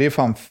branden. Men det är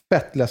fan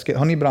fett läskigt.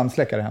 Har ni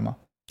brandsläckare hemma?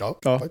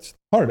 Ja, faktiskt.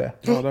 Har du det?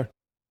 Ja, där.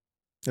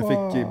 Jag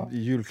fick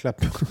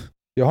julklapp.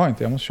 Jag har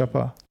inte, jag måste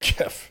köpa.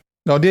 Keff.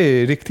 Ja, det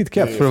är riktigt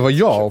keff för det var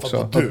jag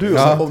också.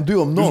 Du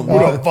om någon. Du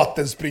har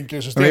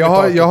vattensprinklersystem. Jag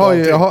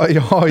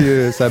har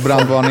ju så här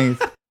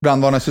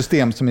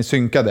brandvarnarsystem som är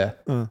synkade.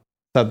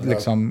 Så att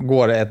liksom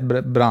går det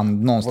ett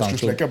brand någonstans. Vad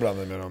ska du släcka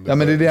branden med dem? Ja,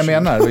 men det är det jag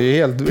menar. Det är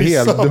helt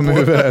dum i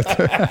huvudet.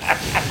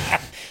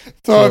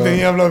 Ta din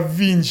jävla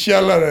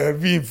vinkällare,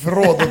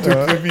 vinförråd och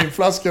tog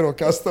vinflaskor och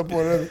kasta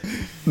på den.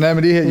 Nej,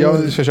 men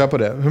jag ska köpa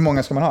det. Hur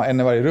många ska man ha? En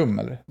i varje rum,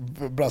 eller?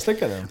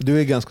 Brandsläckare? Du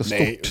är ganska stort.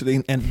 Nej.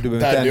 Du behöver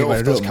inte en i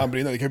varje rum. Kan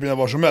brinna. Det kan brinna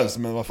var som helst,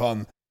 men vad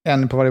fan.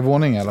 En på varje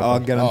våning, eller? Ja,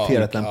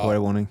 garanterat en på varje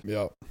våning.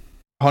 Ja.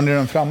 Har ni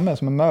den framme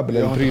som en möbel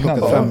eller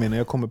prydnad?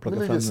 Jag kommer plocka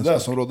fram den. Det är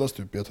som råddas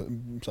typ i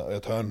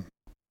ett hörn.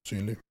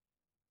 Synlig.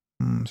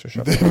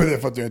 Det är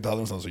för att jag inte hade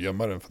någonstans att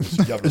gömma den. För det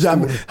är så jävla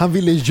stor. Han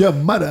ville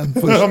gömma den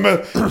först. Ja, men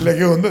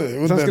lägga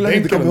under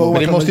bänken. Men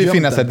det måste ju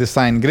finnas ett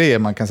designgrejer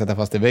man kan sätta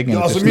fast i väggen.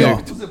 Ja, alltså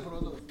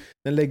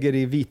den ligger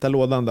i vita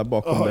lådan där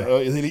bakom dig.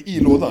 Ja, i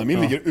lådan.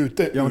 Min ligger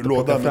ute ur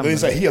lådan. Men den är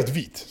så här helt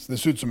vit. Så det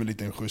ser ut som en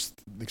liten schysst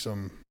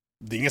liksom.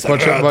 Det är ingen så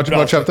här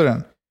vart köpte du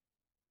den?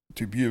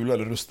 Typ Jula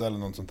eller Rusta eller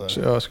något sånt där. Så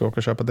jag ska åka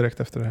och köpa direkt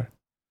efter det här.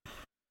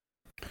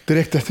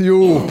 Direkt efter.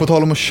 Jo, på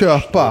tal om att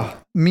köpa.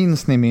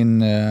 Minns ni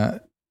min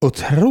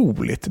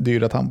otroligt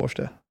dyra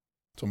tandborste?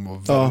 Som var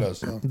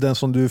värdelös. Ja, den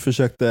som du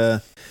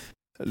försökte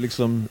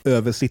liksom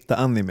översitta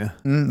anime.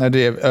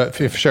 Nej, jag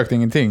försökte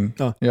ingenting.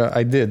 Ja.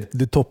 I did.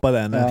 Du toppade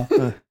den. Ja.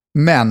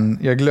 Men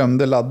jag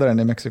glömde ladda den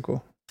i Mexiko.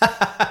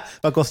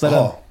 Vad kostar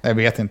den? Jag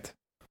vet inte.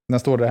 Den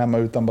står där hemma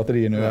utan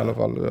batteri nu i alla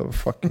fall.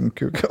 Fucking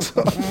kuk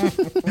alltså.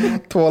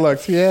 2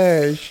 lax,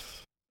 yes.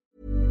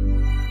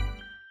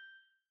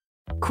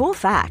 Cool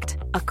fact,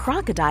 a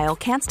crocodile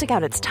can't stick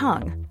out its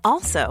tongue.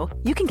 Also,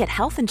 you can get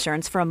health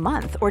insurance for a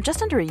month or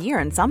just under a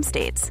year in some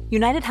states.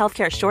 United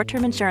Healthcare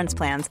short-term insurance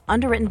plans,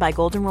 underwritten by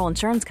Golden Rule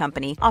Insurance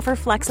Company, offer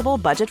flexible,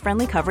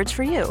 budget-friendly coverage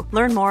for you.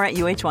 Learn more at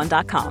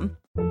uh1.com.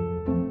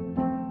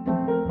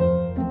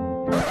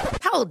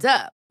 Hold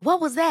up. What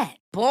was that?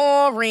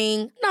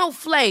 Boring. No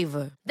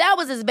flavor. That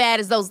was as bad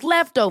as those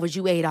leftovers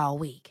you ate all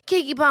week.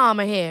 Keke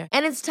Palmer here,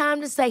 and it's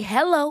time to say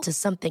hello to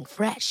something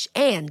fresh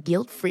and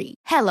guilt-free.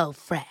 Hello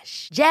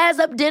Fresh. Jazz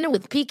up dinner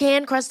with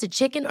pecan-crusted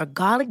chicken or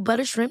garlic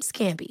butter shrimp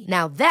scampi.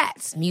 Now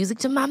that's music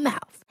to my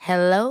mouth.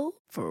 Hello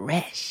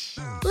Fresh.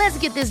 Let's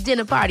get this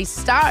dinner party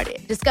started.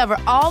 Discover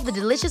all the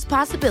delicious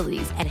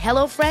possibilities at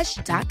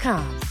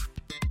hellofresh.com.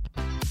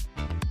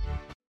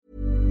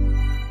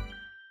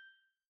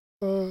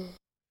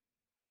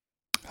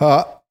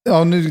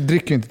 Ja, nu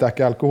dricker ju inte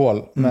Dacke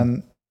alkohol,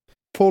 men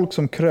folk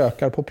som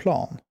krökar på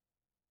plan.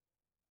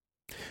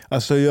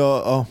 Alltså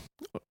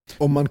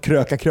om man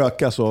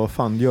kröka så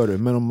fan gör du.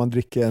 Men om man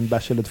dricker en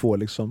bärs eller 2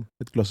 liksom,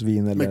 ett glas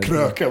vin eller... Men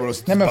kröka var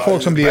nej, men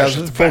folk som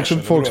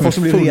blir folk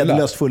som blir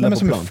redlöst fulla på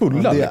plan.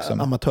 Fulla, det är liksom.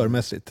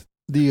 Amatörmässigt.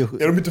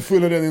 Är de inte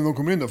fulla redan innan de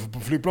kommer in då? För på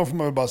flygplan får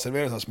man väl bara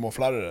servera så här små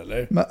flarror,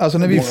 eller? Men, alltså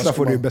när vi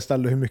får du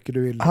beställa hur mycket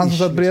du vill. Han som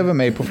satt bredvid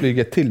mig på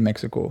flyget till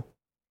Mexiko.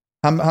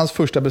 Hans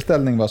första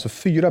beställning var alltså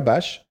 4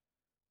 bärs,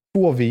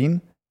 2 vin,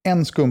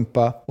 1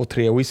 skumpa och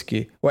 3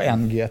 whisky och 1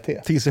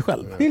 GT. Till sig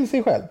själv? Till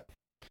sig själv.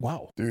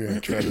 Wow. Du är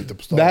en kväll ute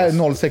på stan. Det här är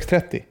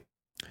 06:30.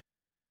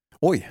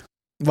 Oj.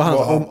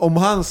 Om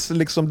hans,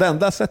 liksom, det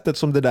enda sättet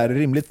som det där är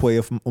rimligt på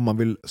är om man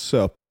vill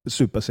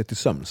supa sig till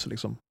sömns.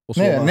 Liksom,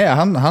 nej,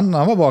 han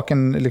var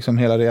vaken liksom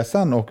hela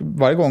resan och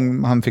varje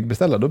gång han fick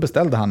beställa, då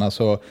beställde han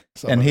alltså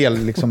en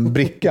hel liksom,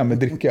 bricka med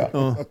dricka.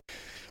 Ja.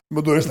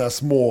 Men då är det sådana här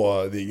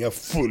små, det är inga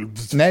full...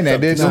 Nej,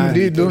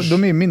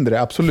 de är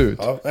mindre, absolut.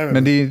 Ja,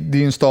 men det är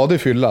ju en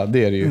stadig fylla,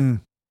 det är det ju.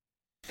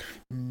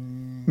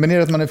 Men är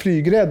det att man är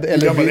flygrädd?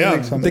 Eller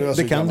liksom,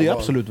 det kan det ju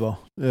absolut vara.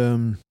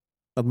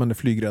 Att man är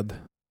flygrädd.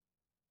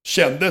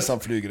 Kändes han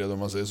flygrädd om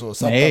man säger så?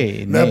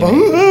 Nej.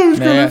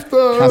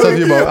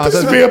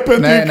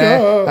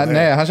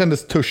 Han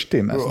kändes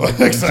törstig mest.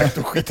 Ja, exakt,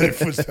 och skiter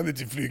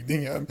fullständigt i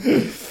flygningen.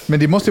 Men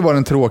det måste ju vara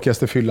den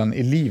tråkigaste fyllan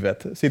i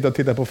livet. Sitta och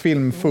titta på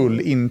film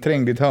full,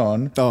 inträngd i ett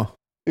hörn. Ja.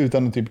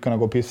 Utan att typ kunna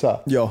gå och pissa.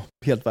 Ja,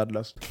 helt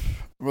värdelöst.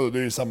 Det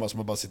är ju samma som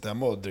att bara sitta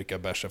hemma och dricka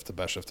bärs efter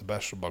bärs efter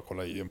bärs och bara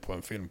kolla på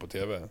en film på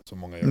tv som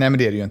många gör. Nej, men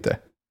det är det ju inte.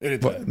 Är det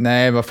inte?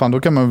 Nej, vad fan, då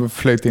kan man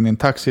flöjta in i en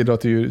taxi, dra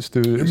till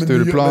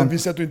Stureplan. Men vi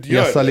säger att du inte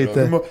gör det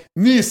lite.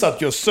 Ni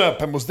satt ju och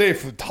söp hemma hos dig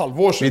för ett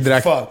halvår sedan. Vi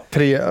drack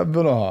 3...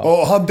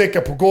 Och han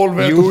däckade på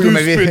golvet och du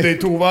spydde i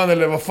tovan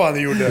eller vad fan ni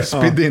gjorde.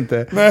 Spydde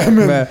inte.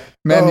 Nej,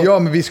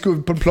 men vi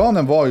skulle,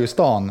 planen var ju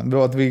stan. Det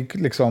var att vi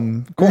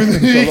liksom kom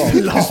inte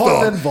så långt.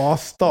 Planen var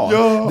stan.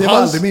 Ja, det var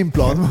aldrig min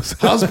plan.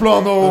 Hans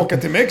plan var att åka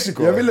till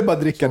Mexiko. Jag ville bara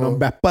dricka någon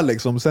beppa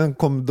liksom. Sen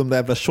kom de där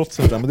jävla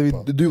shotsen fram. Men det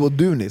var du och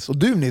Dunis. Och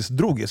Dunis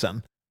drog ju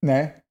sen.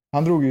 Nej,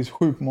 han drog ju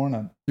 7 på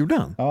morgonen. Gjorde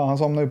han? Ja, han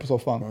somnade ju på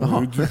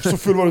soffan. Så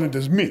full var du inte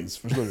ens minns,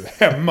 förstår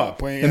du? Hemma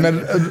på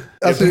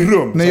ett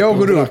rum. När jag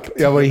går upp,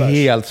 jag var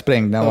helt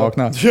sprängd när jag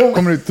vaknade. Ja.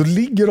 Kommer ut och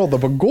ligger Rodda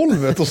på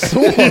golvet och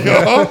sover.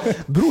 Ja.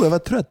 Bro, jag var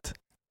trött.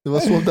 Det var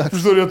så dags.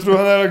 Förstår du, jag tror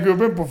han är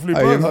gubben på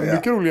flygplanet. Han är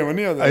mycket roligare än vad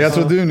ni hade. Jag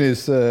tror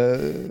Dunis...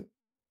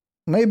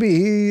 maybe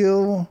he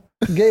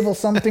gave us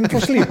something for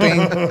sleeping.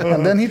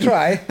 And then he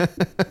tried.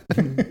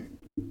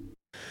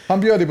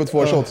 Han bjöd ju på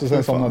 2 shots och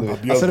sen somnade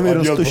vi. Alltså det var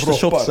de största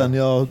shotsen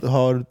jag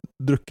har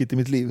druckit i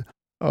mitt liv.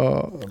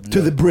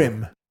 To the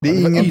brim. Det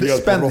är ingen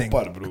spänning.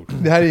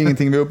 Det här är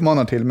ingenting vi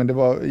uppmanar till, men det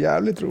var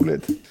jävligt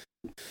roligt.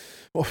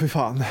 Fy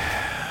fan.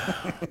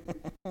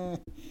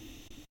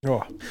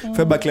 Ja. Får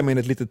jag bara klämma in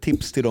ett litet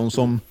tips till de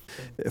som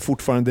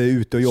fortfarande är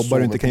ute och jobbar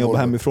och inte kan jobba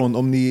hemifrån.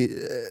 Om ni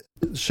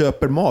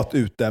köper mat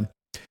ute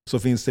så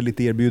finns det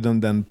lite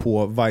erbjudanden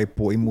på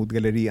Vipo i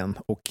Modgallerien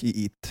och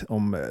i IT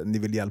om ni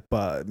vill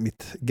hjälpa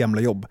mitt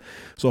gamla jobb.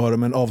 Så har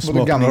de en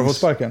avsmaknings... gamla har fått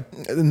sparken?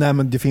 Nej,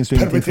 men det finns ju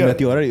ingenting för mig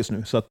att göra det just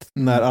nu. Så att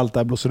när allt det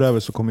här blåser över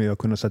så kommer jag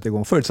kunna sätta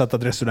igång. Förutsatt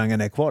att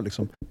restaurangen är kvar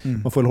liksom.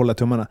 Man får hålla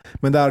tummarna.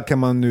 Men där kan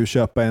man nu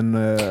köpa en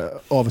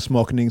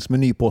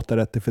avsmakningsmeny på 8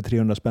 rätter för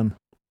 300 spänn.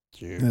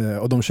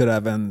 Och de kör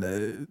även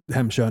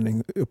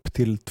hemkörning upp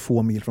till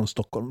 2 mil från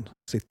Stockholm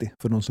city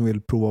för de som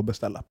vill prova att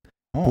beställa.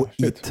 På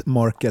Eat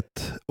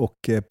Market och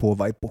på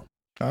Vipo.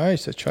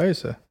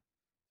 Scheisse.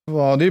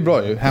 Ja, det är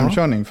bra ju.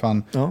 Hemkörning,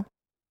 fan. Ja.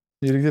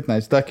 Det är riktigt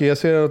nice. Dacke, jag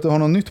ser att du har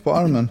något nytt på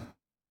armen.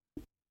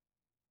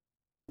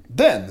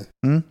 Den?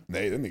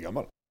 Nej, den är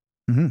gammal.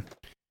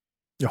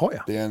 Jaha,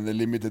 ja. Det är en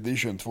limited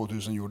edition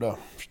 2000 gjorda.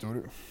 Förstår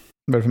du?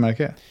 Vad är det för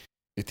märke?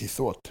 It is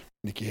thought.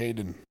 Nicky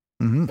Hayden.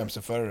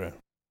 MC-förare.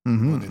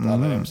 Vunnit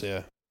alla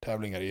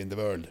MC-tävlingar i In the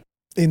World.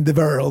 In the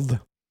World.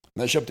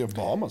 Nej, jag köpte den på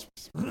Bahamas.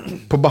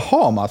 På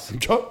Bahamas?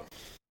 Ja.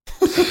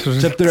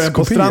 Köpte du den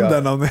på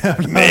stranden?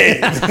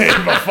 Nej,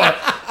 vad fan.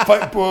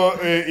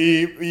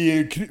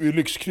 I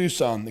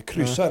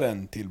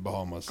lyxkryssaren till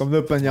Bahamas. Kom det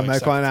upp en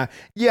amerikan.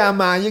 Yeah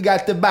man, you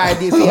got to buy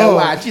this here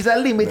watch. It's a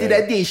limited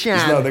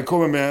edition. Det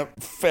kommer med en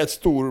fett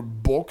stor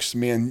box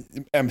med en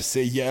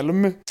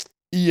MC-hjälm.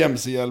 I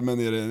MC-hjälmen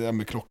är det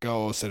med klocka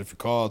och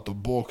certifikat och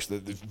box.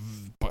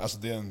 Alltså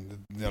det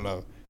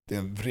är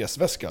en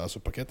resväska, alltså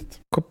paketet.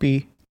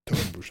 Kopi.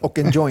 Och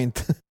en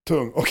joint.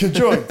 Och en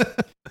joint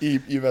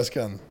i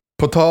väskan.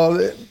 På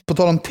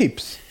tal om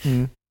tips.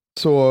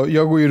 Så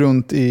jag går ju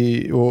runt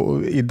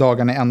i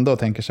dagarna ända och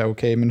tänker så här,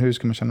 okej, men hur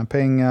ska man tjäna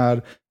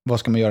pengar? Vad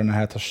ska man göra när det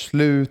här tar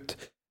slut?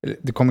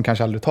 Det kommer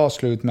kanske aldrig ta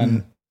slut,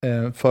 men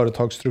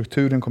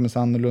företagsstrukturen kommer se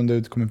annorlunda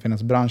ut. Det kommer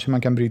finnas branscher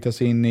man kan bryta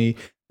sig in i.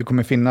 Det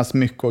kommer finnas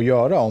mycket att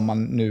göra om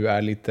man nu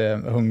är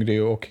lite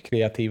hungrig och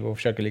kreativ och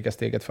försöker ligga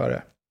steget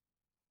före.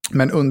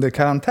 Men under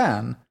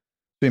karantän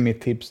så är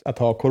mitt tips att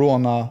ha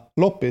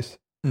corona-loppis.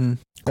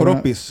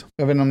 Koropis.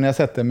 Jag vet inte om ni har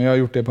sett det, men jag har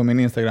gjort det på min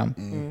Instagram.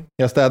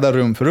 Jag städar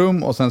rum för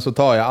rum och sen så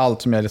tar jag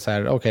allt som jag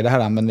säger, okej, det här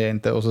använder jag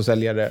inte, och så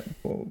säljer jag det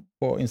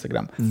på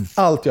Instagram.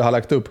 Allt jag har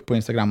lagt upp på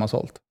Instagram har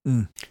sålt.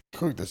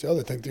 Sjukt, jag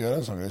hade tänkt göra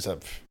en sån grej.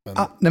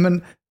 Nej,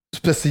 men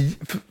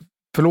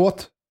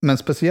förlåt, men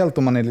speciellt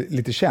om man är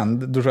lite känd,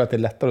 då tror jag att det är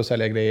lättare att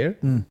sälja grejer.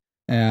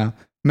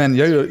 Men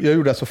jag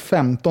gjorde alltså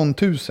 15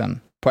 000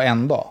 på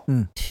en dag.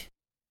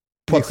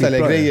 På att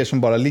sälja grejer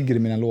som bara ligger i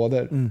mina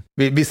lådor.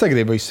 Vissa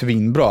grejer var ju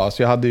svinbra.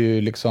 Så jag hade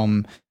ju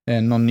liksom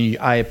någon ny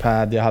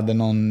iPad, jag hade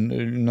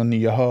någon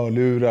nya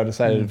hörlurar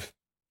så här,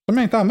 som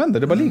jag inte använde,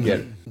 det bara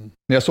ligger.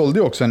 Men jag sålde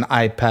ju också en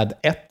iPad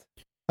 1.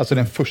 Alltså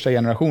den första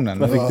generationen.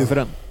 Vad fick du för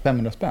den?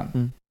 500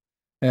 spänn.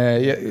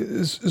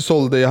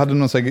 Jag hade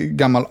någon så här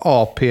gammal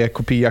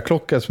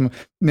AP-kopia-klocka som,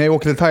 när jag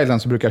åker till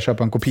Thailand så brukar jag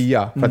köpa en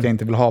kopia för att jag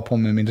inte vill ha på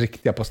mig min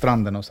riktiga på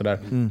stranden och sådär.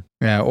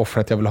 Och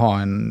för att jag vill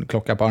ha en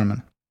klocka på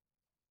armen.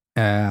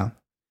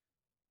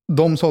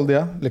 De sålde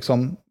jag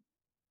liksom,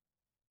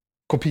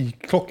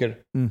 kopiklockor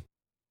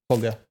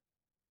sålde jag.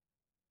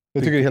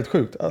 Jag tycker det är helt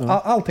sjukt.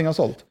 Allting har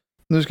sålt.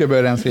 Nu ska jag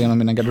börja rensa igenom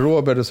mina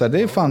garderober och så här,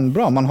 det är fan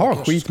bra. Man har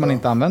skit man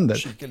inte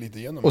använder.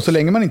 Och så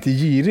länge man inte är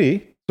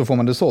girig så får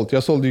man det sålt.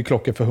 Jag sålde ju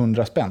klockor för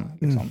 100 spänn.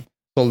 Liksom.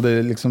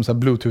 Sålde liksom så här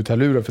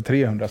Bluetooth-hörlurar för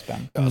 300 spänn.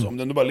 Alltså om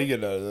den då bara ligger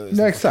där.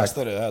 Ja, exakt.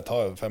 Det här,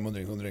 ta 500,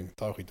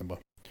 ta skiten bara.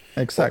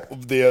 Exakt. Och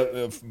det,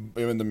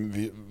 jag vet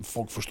inte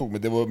folk förstod,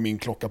 men det var min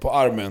klocka på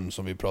armen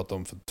som vi pratade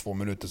om för 2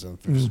 minuter sedan.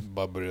 Vi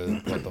bara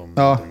började prata om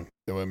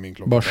det var min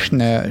klocka. Bara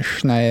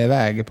snä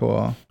iväg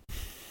på...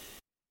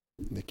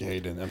 Nicky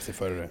Hayden, MC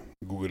Förre,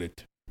 Google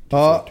it.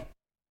 Ja,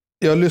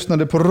 jag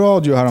lyssnade på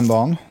radio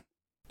häromdagen.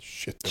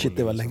 Shit,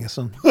 det var länge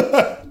sedan.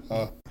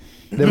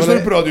 Lyssnar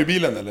du på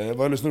radiobilen eller?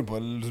 Vad lyssnar du på?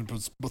 Eller lyssnar du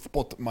på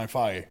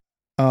Spotify?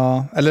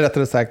 Ja, eller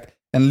rättare sagt,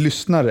 en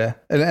lyssnare,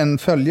 eller en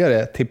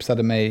följare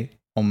tipsade mig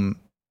om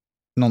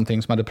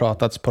någonting som hade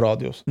pratats på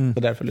radios. Så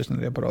därför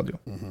lyssnade jag på radio.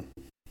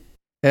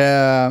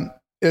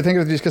 Jag tänker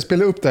att vi ska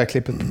spela upp det här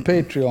klippet på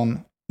Patreon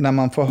när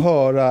man får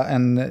höra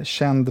en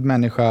känd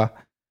människa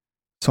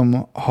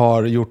som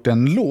har gjort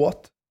en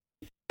låt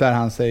där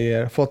han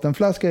säger, fått en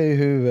flaska i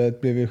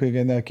huvudet, blivit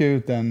skickad till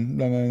akuten.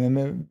 Jag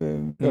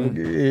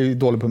är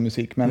dålig på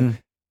musik, men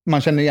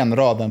man känner igen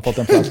raden, fått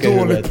en flaska i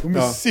huvudet. Dålig på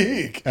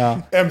musik?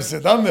 Ja.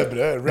 MC-Danne,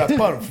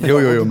 rappar.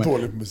 Jo,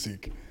 dålig på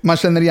musik. Man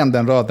känner igen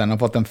den raden, har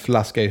fått en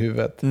flaska i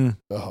huvudet.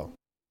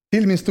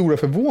 Till min stora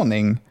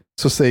förvåning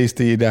så sägs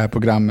det i det här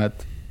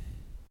programmet,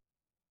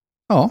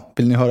 ja,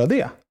 vill ni höra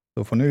det?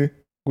 Då får ni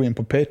gå in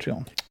på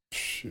Patreon.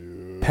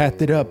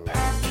 Pat it up.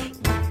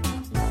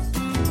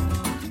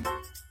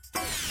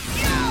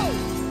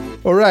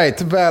 All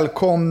right,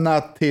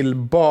 välkomna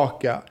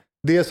tillbaka.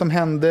 Det som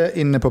hände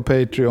inne på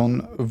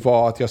Patreon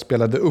var att jag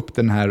spelade upp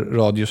den här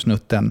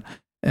radiosnutten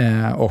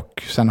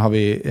och sen har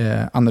vi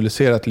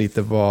analyserat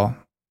lite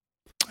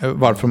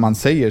varför man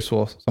säger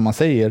så som man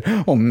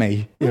säger om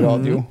mig i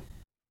radio.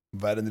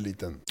 Världen är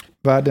liten.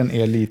 Världen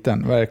är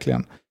liten,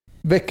 verkligen.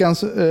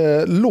 Veckans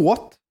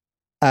låt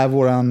är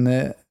våran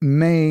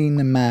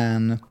main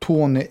man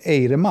Tony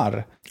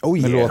Eiremar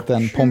med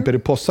låten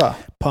Pomperipossa.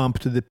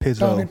 Pump to the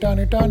pizzle.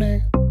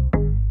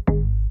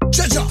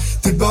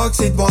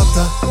 Tillbaks i ett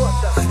bata.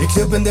 I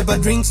klubben det bara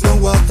drinks, no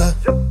water.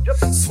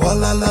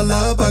 Swalla la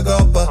la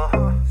bagapa.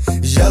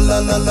 Jalla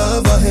la la,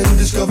 vad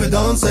händer? Ska vi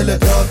dansa eller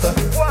prata?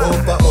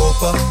 Opa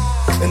opa.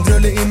 En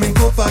drulle i min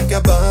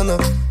Copacabana.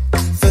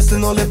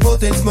 Festen håller på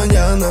tills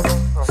manjana.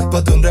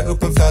 Bara dundra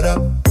upp en färra.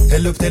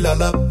 Häll upp till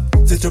alla.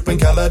 Tills truppen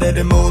kallar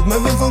det mod. Men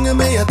vem fångar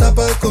mig? Jag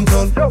tappar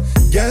kontroll.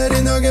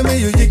 Gary nagade mig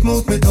och gick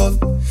mot mitt håll.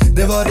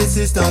 Det var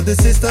det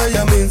sista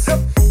jag minns.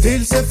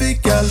 Tills jag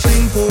fick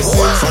allting på sig.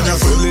 Fan jag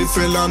full i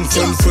fällan,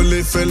 full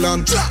i fällan.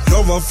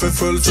 Jag var för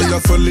full så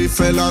jag full i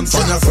fällan.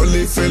 Fan jag full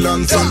i fällan,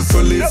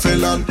 full i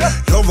fällan.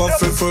 Jag var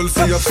för full så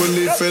jag full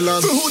i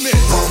fällan.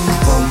 Pom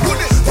pom,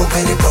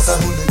 Pomperipossa.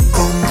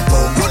 Pom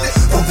pom,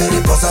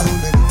 Pomperipossa.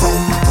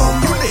 Pom pom,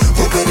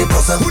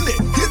 Pomperipossa.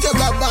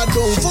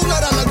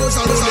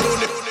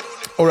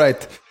 All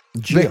right.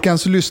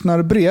 Veckans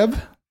lyssnarbrev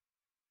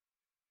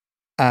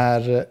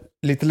är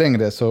lite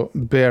längre, så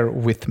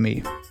bear with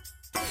me.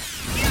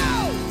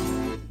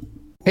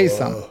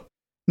 Hejsan.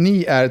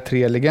 Ni är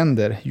 3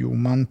 legender. Jo,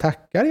 man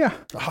tackar ja.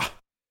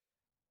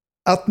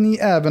 Att ni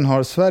även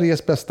har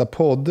Sveriges bästa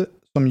podd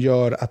som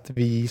gör att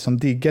vi som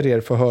diggar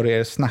er får höra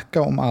er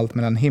snacka om allt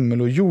mellan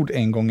himmel och jord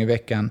en gång i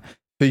veckan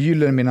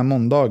förgyller mina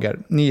måndagar.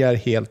 Ni är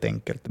helt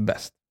enkelt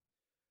bäst.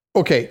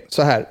 Okej,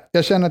 så här.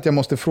 Jag känner att jag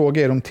måste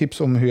fråga er om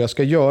tips om hur jag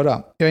ska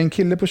göra. Jag är en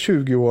kille på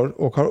 20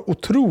 år och har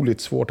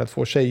otroligt svårt att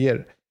få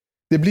tjejer.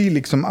 Det blir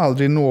liksom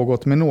aldrig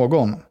något med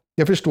någon.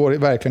 Jag förstår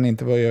verkligen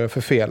inte vad jag gör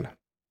för fel.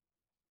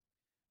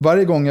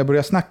 Varje gång jag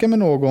börjar snacka med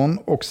någon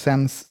och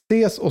sen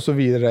ses och så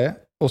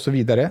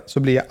vidare så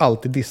blir jag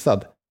alltid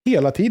dissad.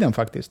 Hela tiden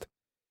faktiskt.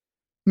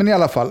 Men i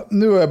alla fall,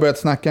 nu har jag börjat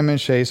snacka med en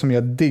tjej som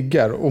jag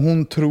diggar och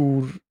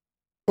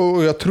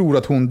jag tror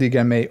att hon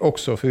diggar mig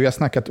också, för vi har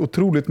snackat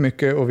otroligt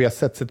mycket och vi har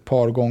setts ett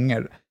par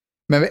gånger.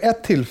 Men vid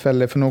ett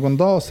tillfälle för någon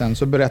dag sedan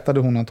så berättade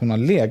hon att hon har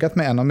legat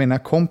med en av mina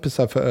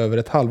kompisar för över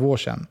ett halvår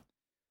sedan.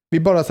 Vi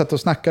bara satt och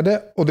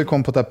snackade och det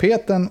kom på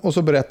tapeten och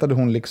så berättade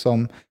hon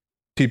liksom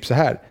typ så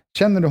här.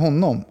 Känner du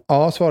honom?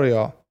 Ja, svarade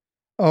jag.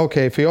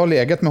 Okej, för jag har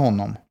legat med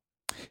honom.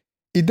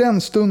 I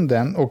den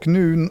stunden och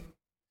nu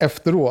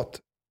efteråt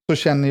så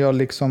känner jag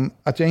liksom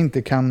att jag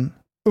inte kan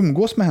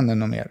umgås med henne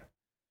någon mer.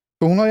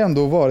 För hon har ju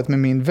ändå varit med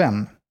min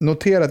vän.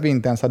 Notera att vi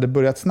inte ens hade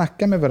börjat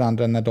snacka med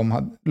varandra när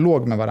de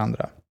låg med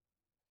varandra.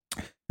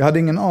 Jag hade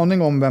ingen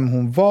aning om vem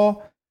hon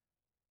var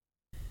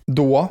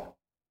då.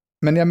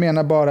 Men jag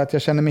menar bara att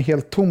jag känner mig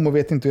helt tom och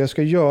vet inte hur jag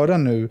ska göra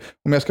nu.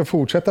 Om jag ska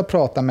fortsätta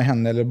prata med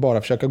henne eller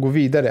bara försöka gå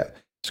vidare.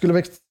 Skulle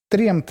vara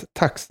extremt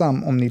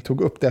tacksam om ni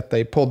tog upp detta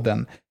i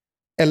podden.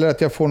 Eller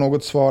att jag får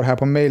något svar här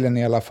på mejlen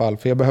i alla fall.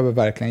 För jag behöver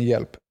verkligen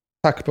hjälp.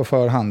 Tack på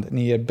förhand.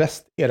 Ni är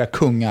bäst, era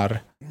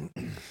kungar.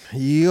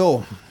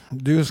 Jo,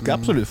 du ska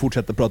absolut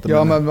fortsätta prata med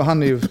henne. Ja, men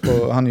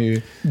han är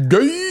ju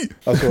gay!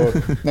 Alltså,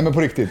 nej men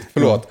på riktigt,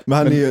 förlåt. Men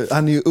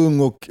han är ju ung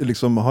och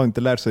liksom har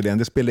inte lärt sig det än.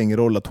 Det spelar ingen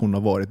roll att hon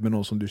har varit med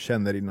någon som du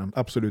känner innan.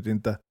 Absolut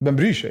inte. Vem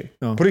bryr sig?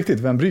 Ja. På riktigt,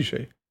 vem bryr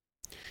sig?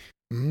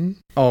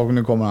 Ja,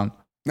 nu kommer han.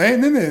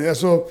 Nej,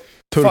 alltså...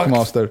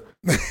 Turkmaster.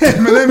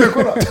 men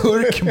kolla.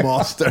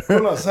 Turkmaster.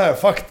 Kolla, så här,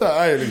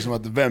 fakta är ju liksom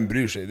att vem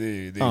bryr sig,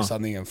 det är ju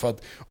sanningen. För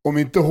att om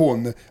inte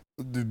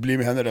du blir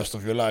med henne rest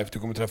of your life, du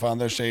kommer träffa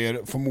andra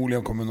tjejer,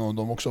 förmodligen kommer någon av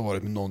dem också ha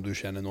varit med någon du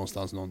känner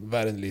någonstans,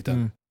 världen är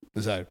liten. Det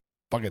är så här,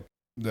 fuck it,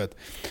 du vet.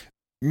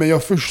 Men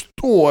jag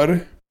förstår...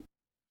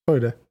 Hör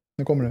det,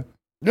 nu kommer det.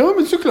 Ja,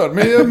 men såklart,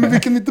 men vi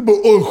kan inte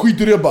bara,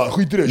 skit i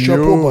det,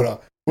 kör på bara.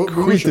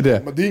 Skit i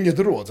det. Det är inget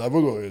råd, så här,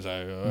 vadå? Så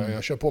här,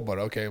 jag kör på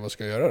bara, okej, vad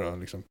ska jag göra då?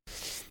 Liksom.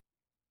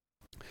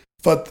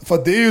 För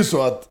att det är ju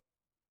så att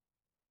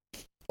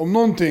om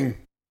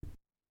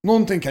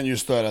någonting kan ju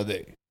störa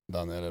dig,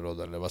 Danne eller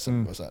Rodda eller vad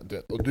säger du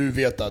vet, och du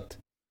vet att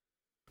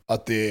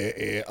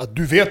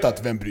du vet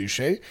att vem bryr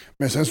sig,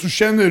 men sen så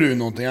känner du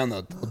någonting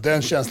annat, och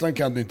den känslan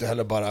kan du inte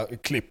heller bara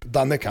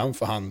Danne kan,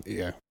 för han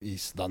är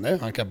is-Danne,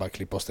 han kan bara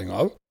klippa och stänga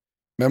av.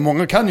 Men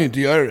många kan ju inte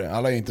göra det,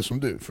 alla är inte som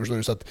du, förstår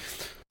du? Så att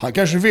han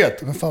kanske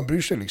vet, vem fan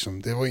bryr sig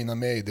liksom, det var innan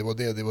mig, det var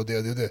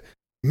det.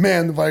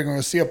 Men varje gång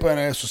jag ser på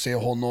henne så ser jag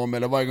honom,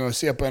 eller varje gång jag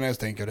ser på henne så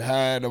tänker jag det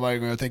här, eller varje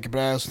gång jag tänker på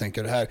det här så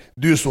tänker jag det här.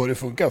 Det är ju så det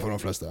funkar för de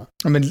flesta.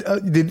 Ja, men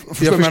jag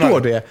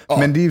förstår det,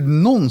 men det är ju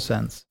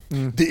nonsens.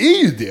 Det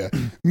är ju det,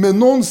 men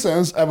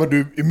nonsens är vad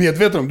du är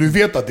medveten om, du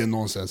vet att det är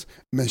nonsens.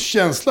 Men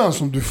känslan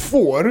som du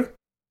får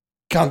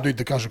kan du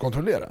inte kanske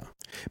kontrollera.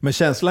 Men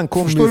känslan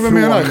kommer Förstår du vad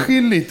jag menar?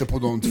 Skilj lite på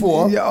de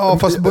två. Ja,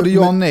 fast både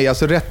ja och nej.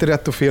 Alltså rätt är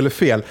rätt och fel är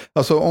fel.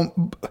 Alltså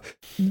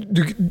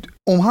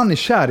om han är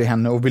kär i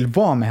henne och vill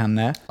vara med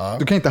henne,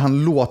 då kan inte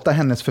han låta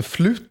hennes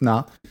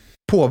förflutna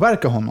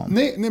påverka honom.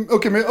 Nej,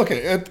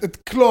 okej.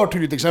 Ett klart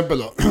tydligt exempel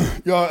då.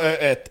 Jag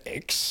är ett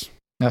ex.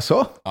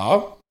 Jaså?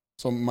 Ja,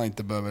 som man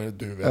inte behöver,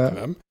 du vet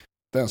vem.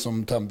 Den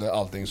som tömde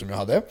allting som jag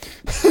hade.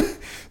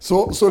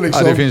 så liksom...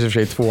 Ja, det finns i och för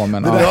sig två,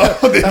 men...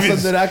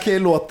 Det där kan ju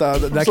låta...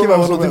 Det där kan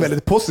vara något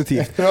väldigt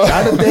positivt. Jag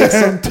hade det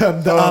som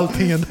tömde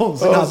allting jag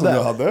någonsin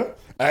hade.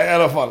 Nej, i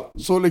alla fall.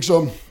 Så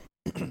liksom...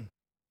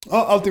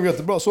 Ja, allting var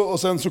jättebra. Och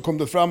sen så kom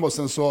det fram och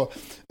sen så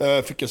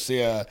fick jag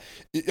se...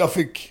 Jag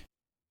fick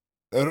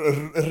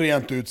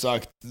rent ut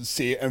sagt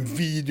se en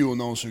video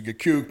när hon suger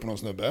kuk på någon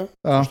snubbe.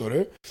 Ja. Förstår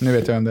du? Nu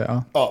vet jag om det,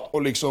 ja. Ja,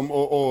 och liksom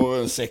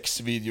och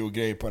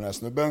sexvideogrej på den här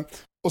snubben.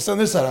 Och sen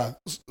är det så här,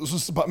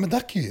 så bara, men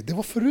Daki, det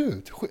var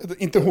förut.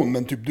 Inte hon,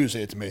 men typ du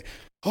säger till mig,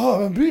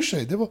 vem bryr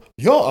sig? Det var,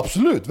 ja,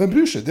 absolut, vem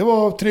bryr sig? Det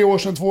var 3 år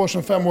sedan, 2 år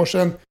sedan, 5 år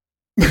sedan.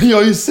 Men jag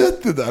har ju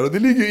sett det där och det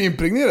ligger ju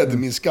impregnerat i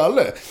min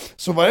skalle.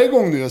 Så varje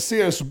gång jag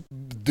ser så,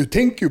 du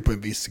tänker ju på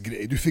en viss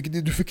grej.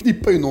 Du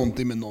förknippar ju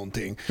någonting med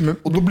någonting.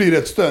 Och då blir det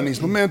ett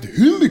störningsmoment.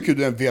 Hur mycket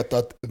du än vet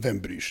att vem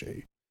bryr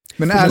sig?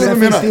 Men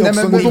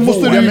ärligt, då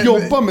måste du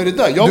jobba med det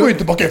där. Jag var ju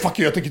inte bara, fuck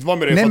you, jag tänker inte vara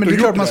med det. Nej, men det är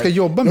klart man ska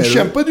jobba med det. Jag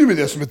kämpade ju med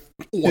det som ett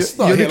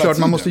åsna hela tiden. Det är klart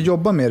man måste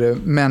jobba med det,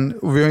 men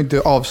och vi har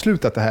inte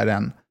avslutat det här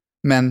än.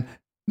 Men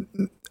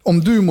om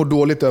du mår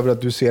dåligt över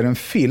att du ser en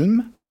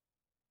film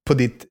på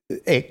ditt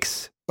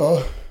ex.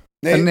 Ja.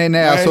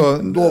 Nej, alltså,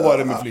 då var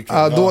det min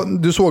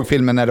flickvän. Du såg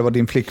filmen när det var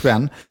din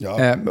flickvän.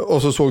 Ja.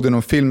 Och så såg du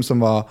någon film som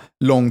var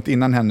långt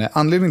innan henne.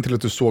 Anledningen till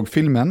att du såg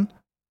filmen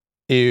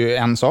är ju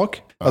en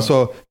sak. Ja.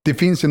 Alltså, det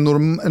finns en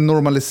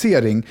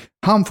normalisering.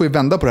 Han får ju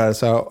vända på det här.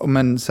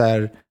 Så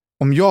här,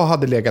 om jag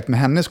hade legat med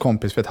hennes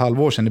kompis för ett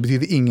halvår sedan, det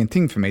betyder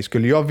ingenting för mig.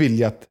 Skulle jag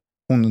vilja att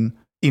hon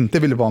inte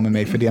ville vara med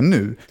mig för det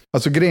nu?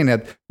 Alltså grejen är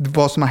att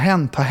vad som har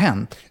hänt har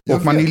hänt.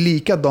 Och man är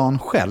likadan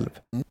själv.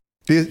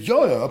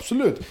 Ja,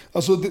 absolut.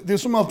 Alltså det är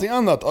som allting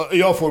annat.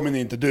 Jag får men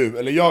inte du.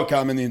 Eller jag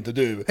kan men inte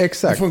du.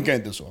 Exakt. Det funkar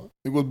inte så.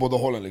 Det går åt båda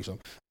hållen liksom.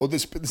 Och det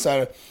är så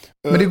här,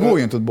 men det går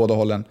ju inte åt båda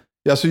hållen.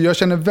 Alltså, jag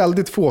känner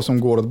väldigt få som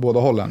går åt båda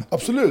hållen.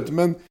 Absolut,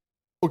 men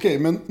okej,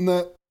 men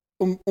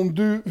om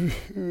du,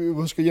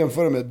 vad ska jag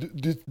jämföra med?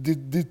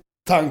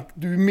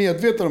 Du är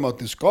medveten om att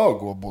det ska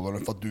gå båda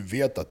hållen för att du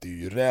vet att det är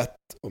ju rätt.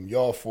 Om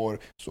jag får,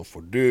 så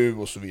får du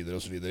och så vidare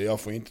och så vidare. Jag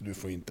får inte, du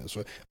får inte.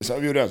 Så vi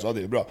är överens, ja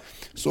det är bra.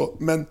 Så,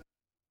 men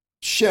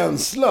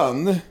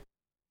känslan,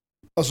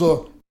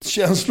 alltså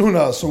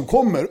känslorna som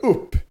kommer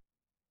upp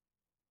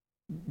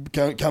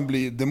kan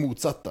bli det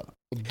motsatta.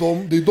 Och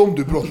det är de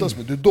du brottas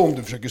med, det är de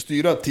du försöker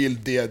styra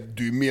till det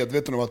du är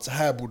medveten om att så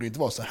här borde det inte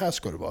vara, så här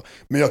ska det vara.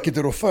 Men jag kan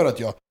inte rå för att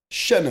jag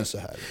känner så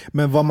här.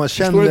 Men vad man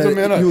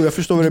känner... Jo, jag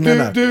förstår vad du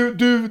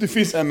menar. Det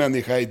finns en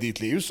människa i ditt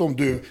liv som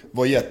du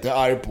var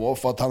jättearg på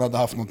för att han hade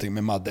haft någonting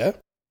med Madde.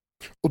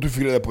 Och du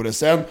fick reda på det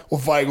sen.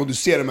 Och varje gång du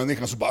ser en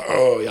människa så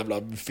bara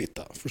jävla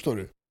fitta. Förstår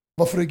du?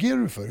 Varför reagerar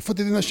du för? För att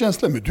det är dina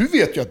känslor. Men du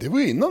vet ju att det var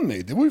innan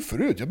mig. Det var ju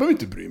förut. Jag behöver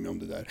inte bry mig om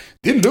det där.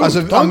 Det är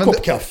lugnt. Ta en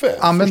kopp kaffe.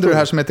 Använder du det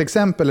här som ett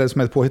exempel eller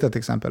som ett påhittat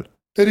exempel?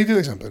 Det är ett riktigt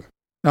exempel.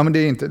 Ja, men det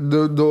är inte, det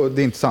är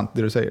inte sant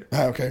det du säger.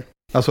 Nej, okej.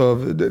 Alltså,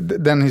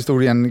 den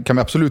historien kan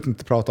vi absolut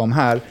inte prata om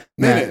här.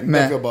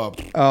 Nej, bara...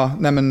 Ja,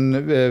 nej,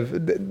 men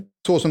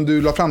så som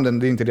du la fram den,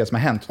 det är inte det som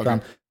har hänt. Okay.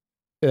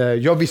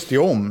 Utan, jag visste ju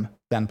om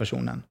den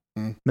personen.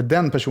 Men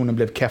den personen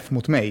blev keff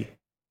mot mig.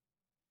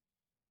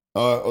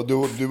 Ja,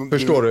 och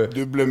Förstår du?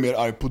 Du blev mer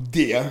arg på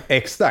det.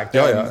 Exakt,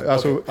 ja.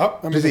 Alltså,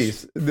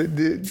 precis.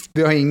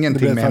 Det har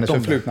ingenting med hennes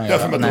förflutna att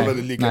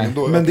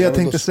göra. Men det jag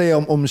tänkte säga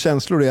om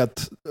känslor är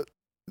att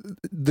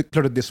det är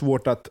klart att det är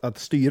svårt att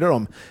styra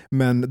dem,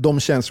 men de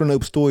känslorna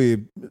uppstår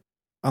ju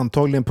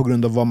antagligen på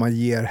grund av vad man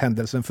ger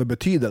händelsen för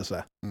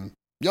betydelse.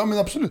 Ja, men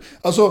absolut.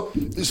 Alltså,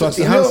 så att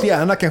i hans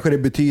hjärna kanske det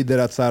betyder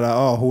att så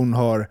här, hon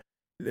har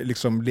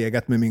liksom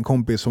legat med min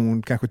kompis,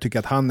 hon kanske tycker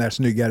att han är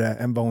snyggare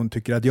än vad hon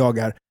tycker att jag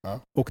är. Ja.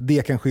 Och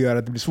det kanske gör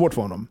att det blir svårt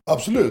för honom.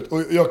 Absolut.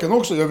 Och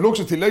jag vill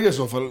också tillägga i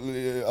så fall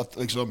att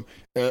liksom,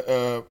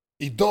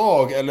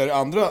 idag eller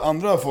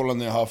andra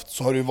förhållanden jag haft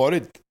så har det ju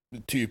varit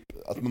typ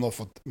att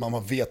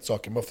man vet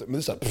saker, men det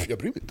är så här, jag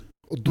bryr mig inte.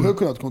 Och då har jag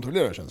kunnat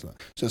kontrollera känslorna.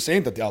 Så jag säger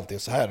inte att det alltid är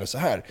så här eller så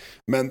här.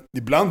 Men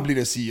ibland blir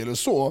det si eller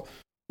så. Och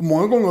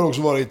många gånger har det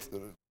också varit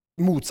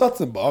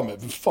motsatsen. Bara,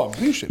 men fan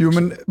bryr sig. Jo,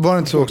 men var det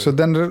inte så också,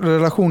 den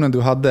relationen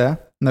du hade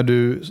när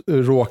du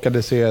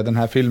råkade se den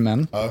här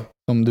filmen,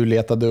 som du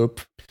letade upp.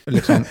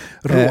 Liksom.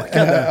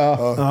 Råkade?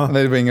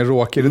 Nej, det var ingen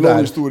råk i det lång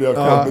där.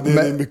 Historia, men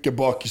det är mycket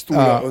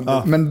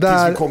bakhistoria men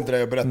där, tills vi kom till det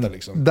jag berättade.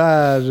 Liksom.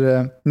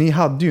 Där, ni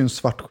hade ju en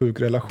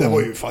svartsjuk relation.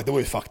 Det var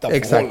ju fakta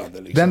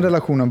förhållande. Liksom. Den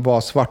relationen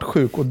var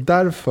svartsjuk och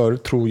därför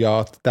tror jag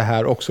att det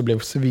här också blev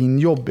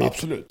svinjobbigt.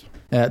 Absolut.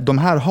 De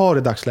här har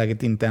i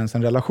dagsläget inte ens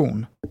en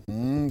relation.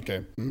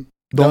 Okay.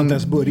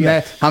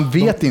 Han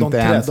vet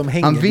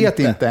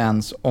inte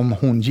ens om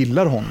hon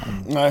gillar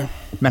honom. Nej.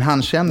 Men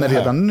han känner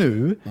redan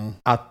nu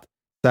att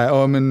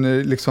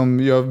liksom,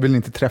 jag vill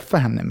inte träffa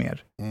henne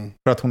mer.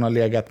 För att hon har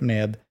legat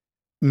med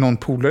någon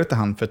polare till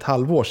han för ett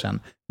halvår sedan.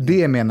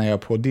 Det menar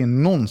jag på, det är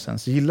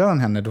nonsens. Gillar han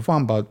henne, då får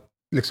han bara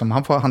liksom,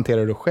 han får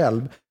hantera det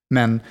själv.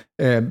 Men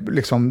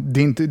liksom, det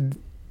är inte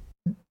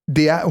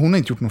hon har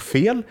inte gjort något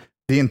fel.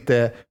 Det är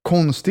inte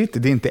konstigt,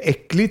 det är inte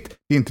äckligt,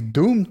 det är inte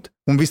dumt.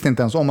 Hon visste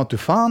inte ens om att du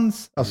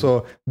fanns.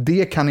 Alltså,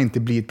 det kan inte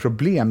bli ett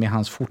problem i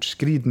hans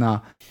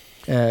fortskridna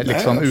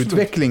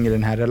utveckling i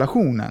den här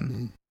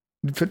relationen.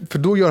 För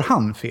då gör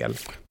han fel.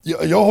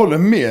 Jag håller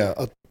med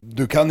att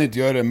du kan inte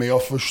göra det, men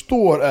jag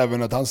förstår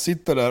även att han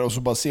sitter där och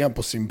så bara ser han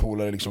på sin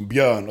polare liksom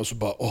Björn och så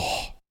bara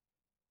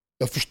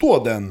jag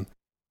förstår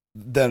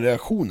den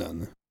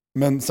reaktionen.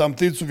 Men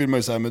samtidigt så vill man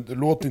ju säga, men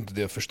låt inte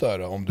det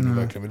förstöra om du nu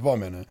verkligen vill vara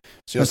med henne.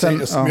 Så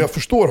jag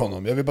förstår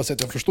honom. Jag vill bara säga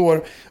att jag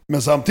förstår,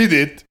 men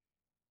samtidigt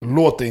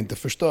låt det inte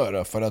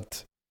förstöra för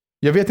att...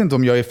 Jag vet inte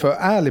om jag är för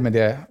ärlig med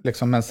det,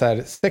 liksom, men så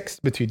här,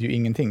 sex betyder ju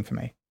ingenting för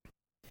mig.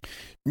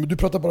 Men du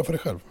pratar bara för dig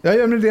själv. Ja,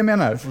 men det är det jag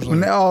menar.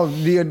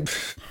 Men,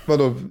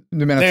 vadå?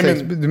 Du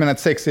menar att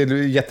sex är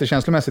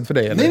jättekänslomässigt för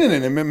dig? Eller?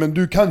 Nej, men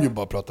du kan ju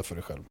bara prata för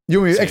dig själv.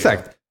 Jo,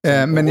 exakt.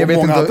 Men jag vet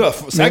många inte, andra,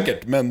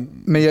 säkert.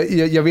 Men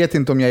jag vet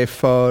inte om jag är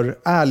för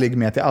ärlig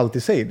med att jag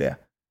alltid säger det.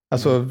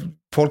 Alltså,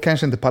 folk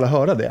kanske inte pallar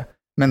höra det.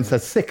 Men så här,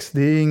 sex,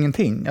 det är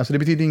ingenting. Alltså, det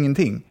betyder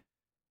ingenting.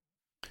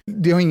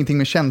 Det har ingenting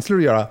med känslor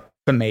att göra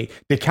för mig.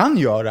 Det kan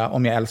göra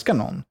om jag älskar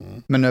någon.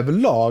 Men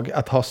överlag,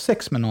 att ha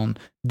sex med någon,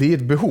 det är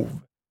ett behov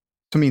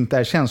som inte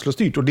är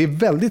känslostyrt. Och det är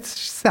väldigt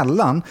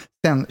sällan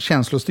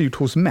känslostyrt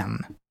hos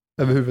män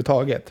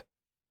överhuvudtaget.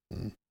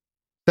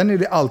 Sen är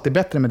det alltid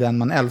bättre med den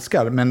man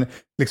älskar. Men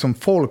liksom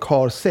folk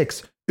har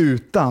sex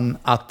utan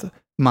att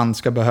man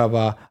ska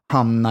behöva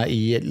hamna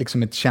i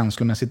liksom ett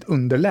känslomässigt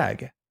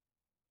underläge.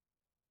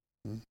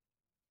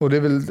 Och det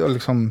är väl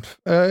liksom,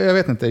 jag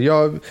vet inte,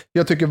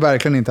 jag tycker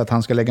verkligen inte att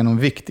han ska lägga någon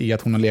vikt i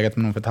att hon har legat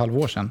med någon för ett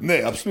halvår sedan.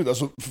 Nej, absolut.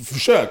 Alltså,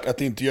 försök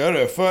att inte göra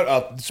det, för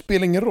att det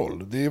spelar ingen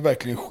roll. Det är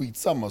verkligen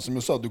skitsamma. Som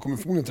jag sa, du kommer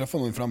förmodligen träffa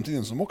någon i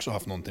framtiden som också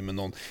haft någonting med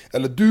någon.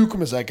 Eller du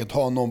kommer säkert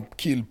ha någon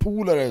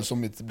killpolare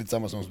som inte blir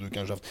samma som du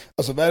kanske haft.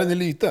 Alltså, världen är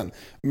liten.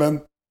 Men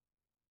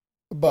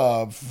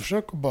bara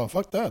försök och bara,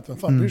 fuck that. Vem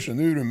fan bryr sig?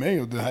 Nu är du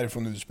med och det här är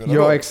från du spelar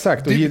roll. Ja,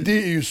 exakt. Det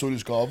är ju så du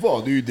ska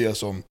vara. Det är ju det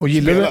som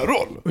spelar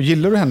roll. Och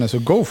gillar du henne så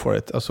go for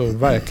it. Alltså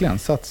verkligen,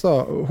 satsa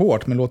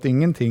hårt, men låt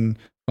ingenting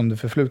som det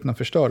förflutna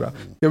förstöra.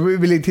 Jag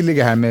vill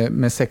tillägga här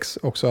med sex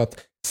också, att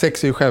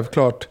sex är ju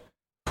självklart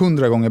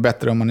 100 gånger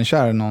bättre om man är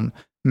kär i någon.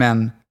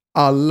 Men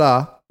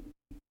alla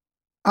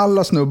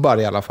snubbar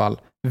i alla fall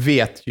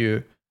vet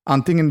ju,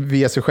 antingen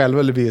via sig själva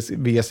eller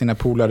via sina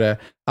polare,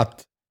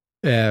 att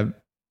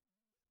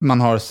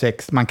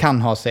man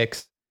kan ha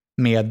sex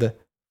med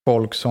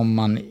folk som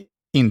man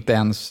inte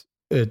ens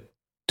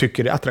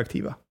tycker är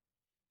attraktiva.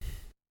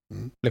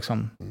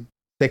 Liksom.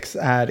 Sex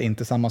är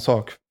inte samma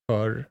sak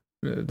för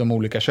de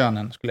olika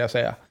könen, skulle jag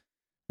säga.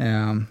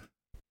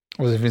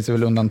 Och det finns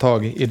väl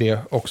undantag i det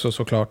också,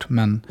 såklart.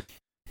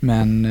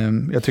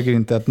 Men jag tycker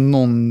inte att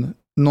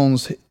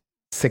någons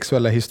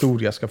sexuella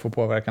historia ska få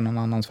påverka någon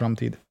annans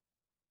framtid.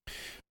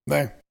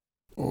 Nej.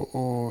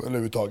 Och eller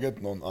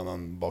överhuvudtaget någon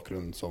annan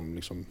bakgrund som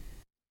liksom...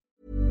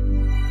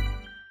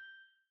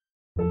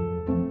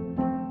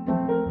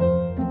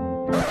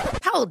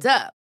 Hold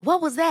up.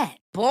 What was that?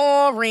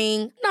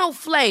 Boring. No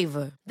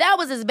flavor. That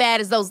was as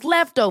bad as those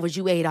leftovers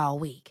you ate all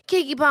week.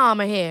 Keke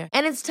Palmer here,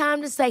 and it's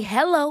time to say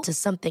hello to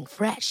something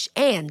fresh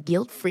and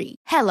guilt-free.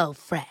 Hello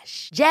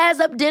Fresh. Jazz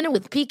up dinner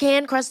with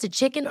pecan-crusted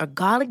chicken or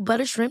garlic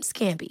butter shrimp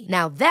scampi.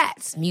 Now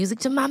that's music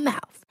to my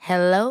mouth.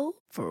 Hello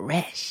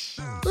Fresh.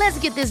 Let's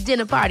get this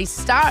dinner party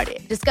started.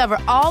 Discover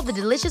all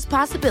the delicious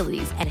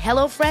possibilities at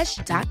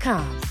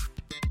hellofresh.com.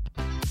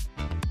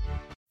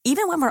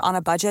 Even when we're on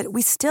a budget,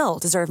 we still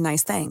deserve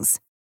nice things.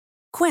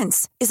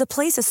 Quince is a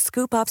place to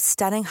scoop up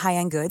stunning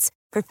high-end goods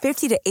for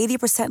 50 to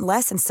 80%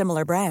 less than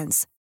similar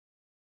brands.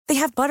 They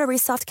have buttery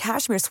soft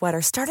cashmere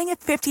sweaters starting at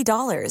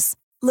 $50,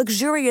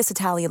 luxurious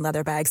Italian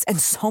leather bags, and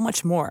so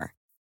much more.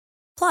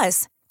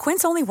 Plus,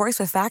 Quince only works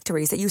with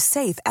factories that use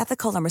safe,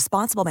 ethical, and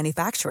responsible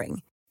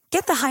manufacturing.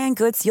 Get the high-end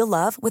goods you'll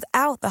love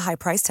without the high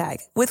price tag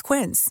with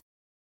Quince.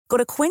 Go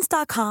to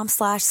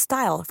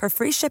quince.com/style for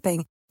free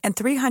shipping and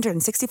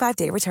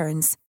 365-day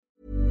returns.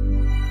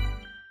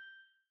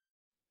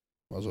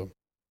 Alltså.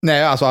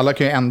 Nej, alltså alla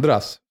kan ju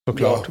ändras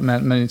såklart, ja.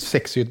 men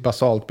sex är ju ett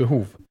basalt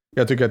behov.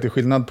 Jag tycker att det är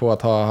skillnad på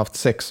att ha haft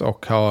sex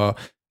och ha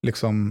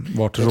liksom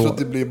varit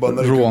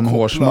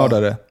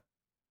rånhårsmördare.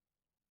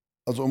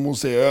 Alltså om hon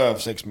säger jag har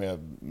haft sex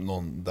med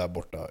någon där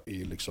borta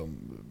i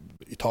liksom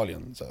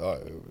Italien, så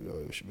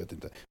jag vet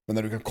inte. Men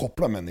när du kan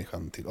koppla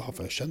människan till,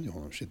 för jag känner ju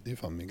honom, shit, det är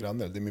fan min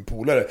granne, det är min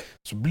polare,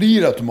 så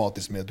blir det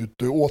automatiskt med att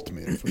du är åt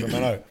mig. För jag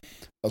menar,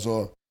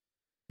 alltså,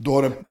 du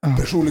har en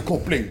personlig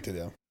koppling till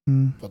det.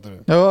 Mm. Fattar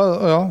du?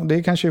 Ja, det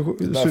är kanske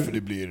det är därför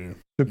det blir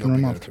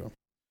supernormalt.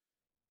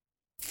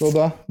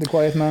 Rodda, The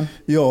Quiet Man.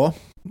 Ja,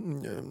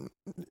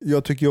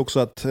 jag tycker också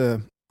att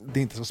det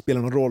inte ska spela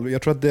någon roll.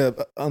 Jag tror att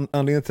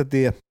anledningen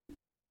till att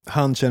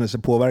han känner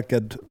sig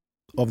påverkad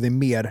av det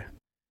mer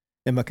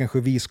än vad kanske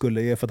vi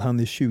skulle är för att han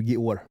är 20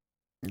 år.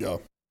 Ja.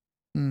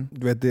 Mm.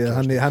 Du vet,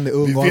 han är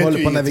ung och han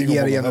håller på att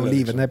navigera genom livet.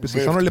 Liksom. Nej,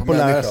 precis. Han håller på att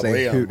lära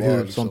sig hur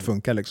liksom sånt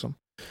funkar. Liksom.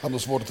 Han har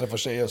svårt att träffa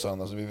tjejer, så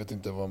alltså, vi vet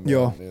inte vad...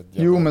 Ja.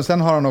 Jo, men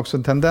sen har han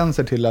också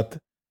tendenser till att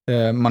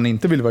man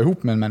inte vill vara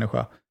ihop med en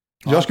människa.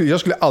 Ja. Jag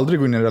skulle aldrig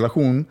gå in i en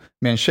relation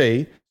med en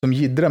tjej som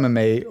jiddrar med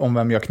mig om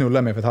vem jag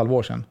knullar med för ett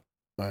halvår sedan.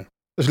 Nej.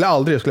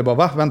 Jag skulle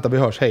bara, vänta, vi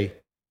hörs,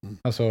 hej. Mm.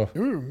 Alltså...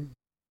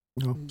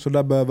 Ja, så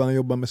där behöver han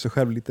jobba med sig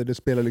själv lite. Det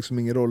spelar liksom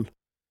ingen roll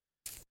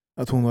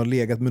att hon har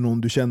legat med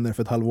någon du känner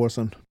för ett halvår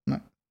sedan. Nej.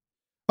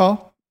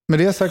 Ja, med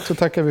det sagt så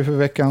tackar vi för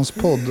veckans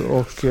podd.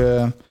 Och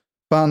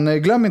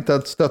glöm inte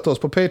att stötta oss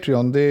på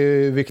Patreon. Det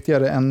är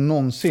viktigare än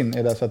någonsin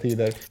i dessa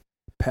tider.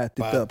 Pat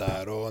it up.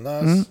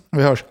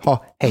 Vi hörs.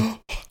 Hej.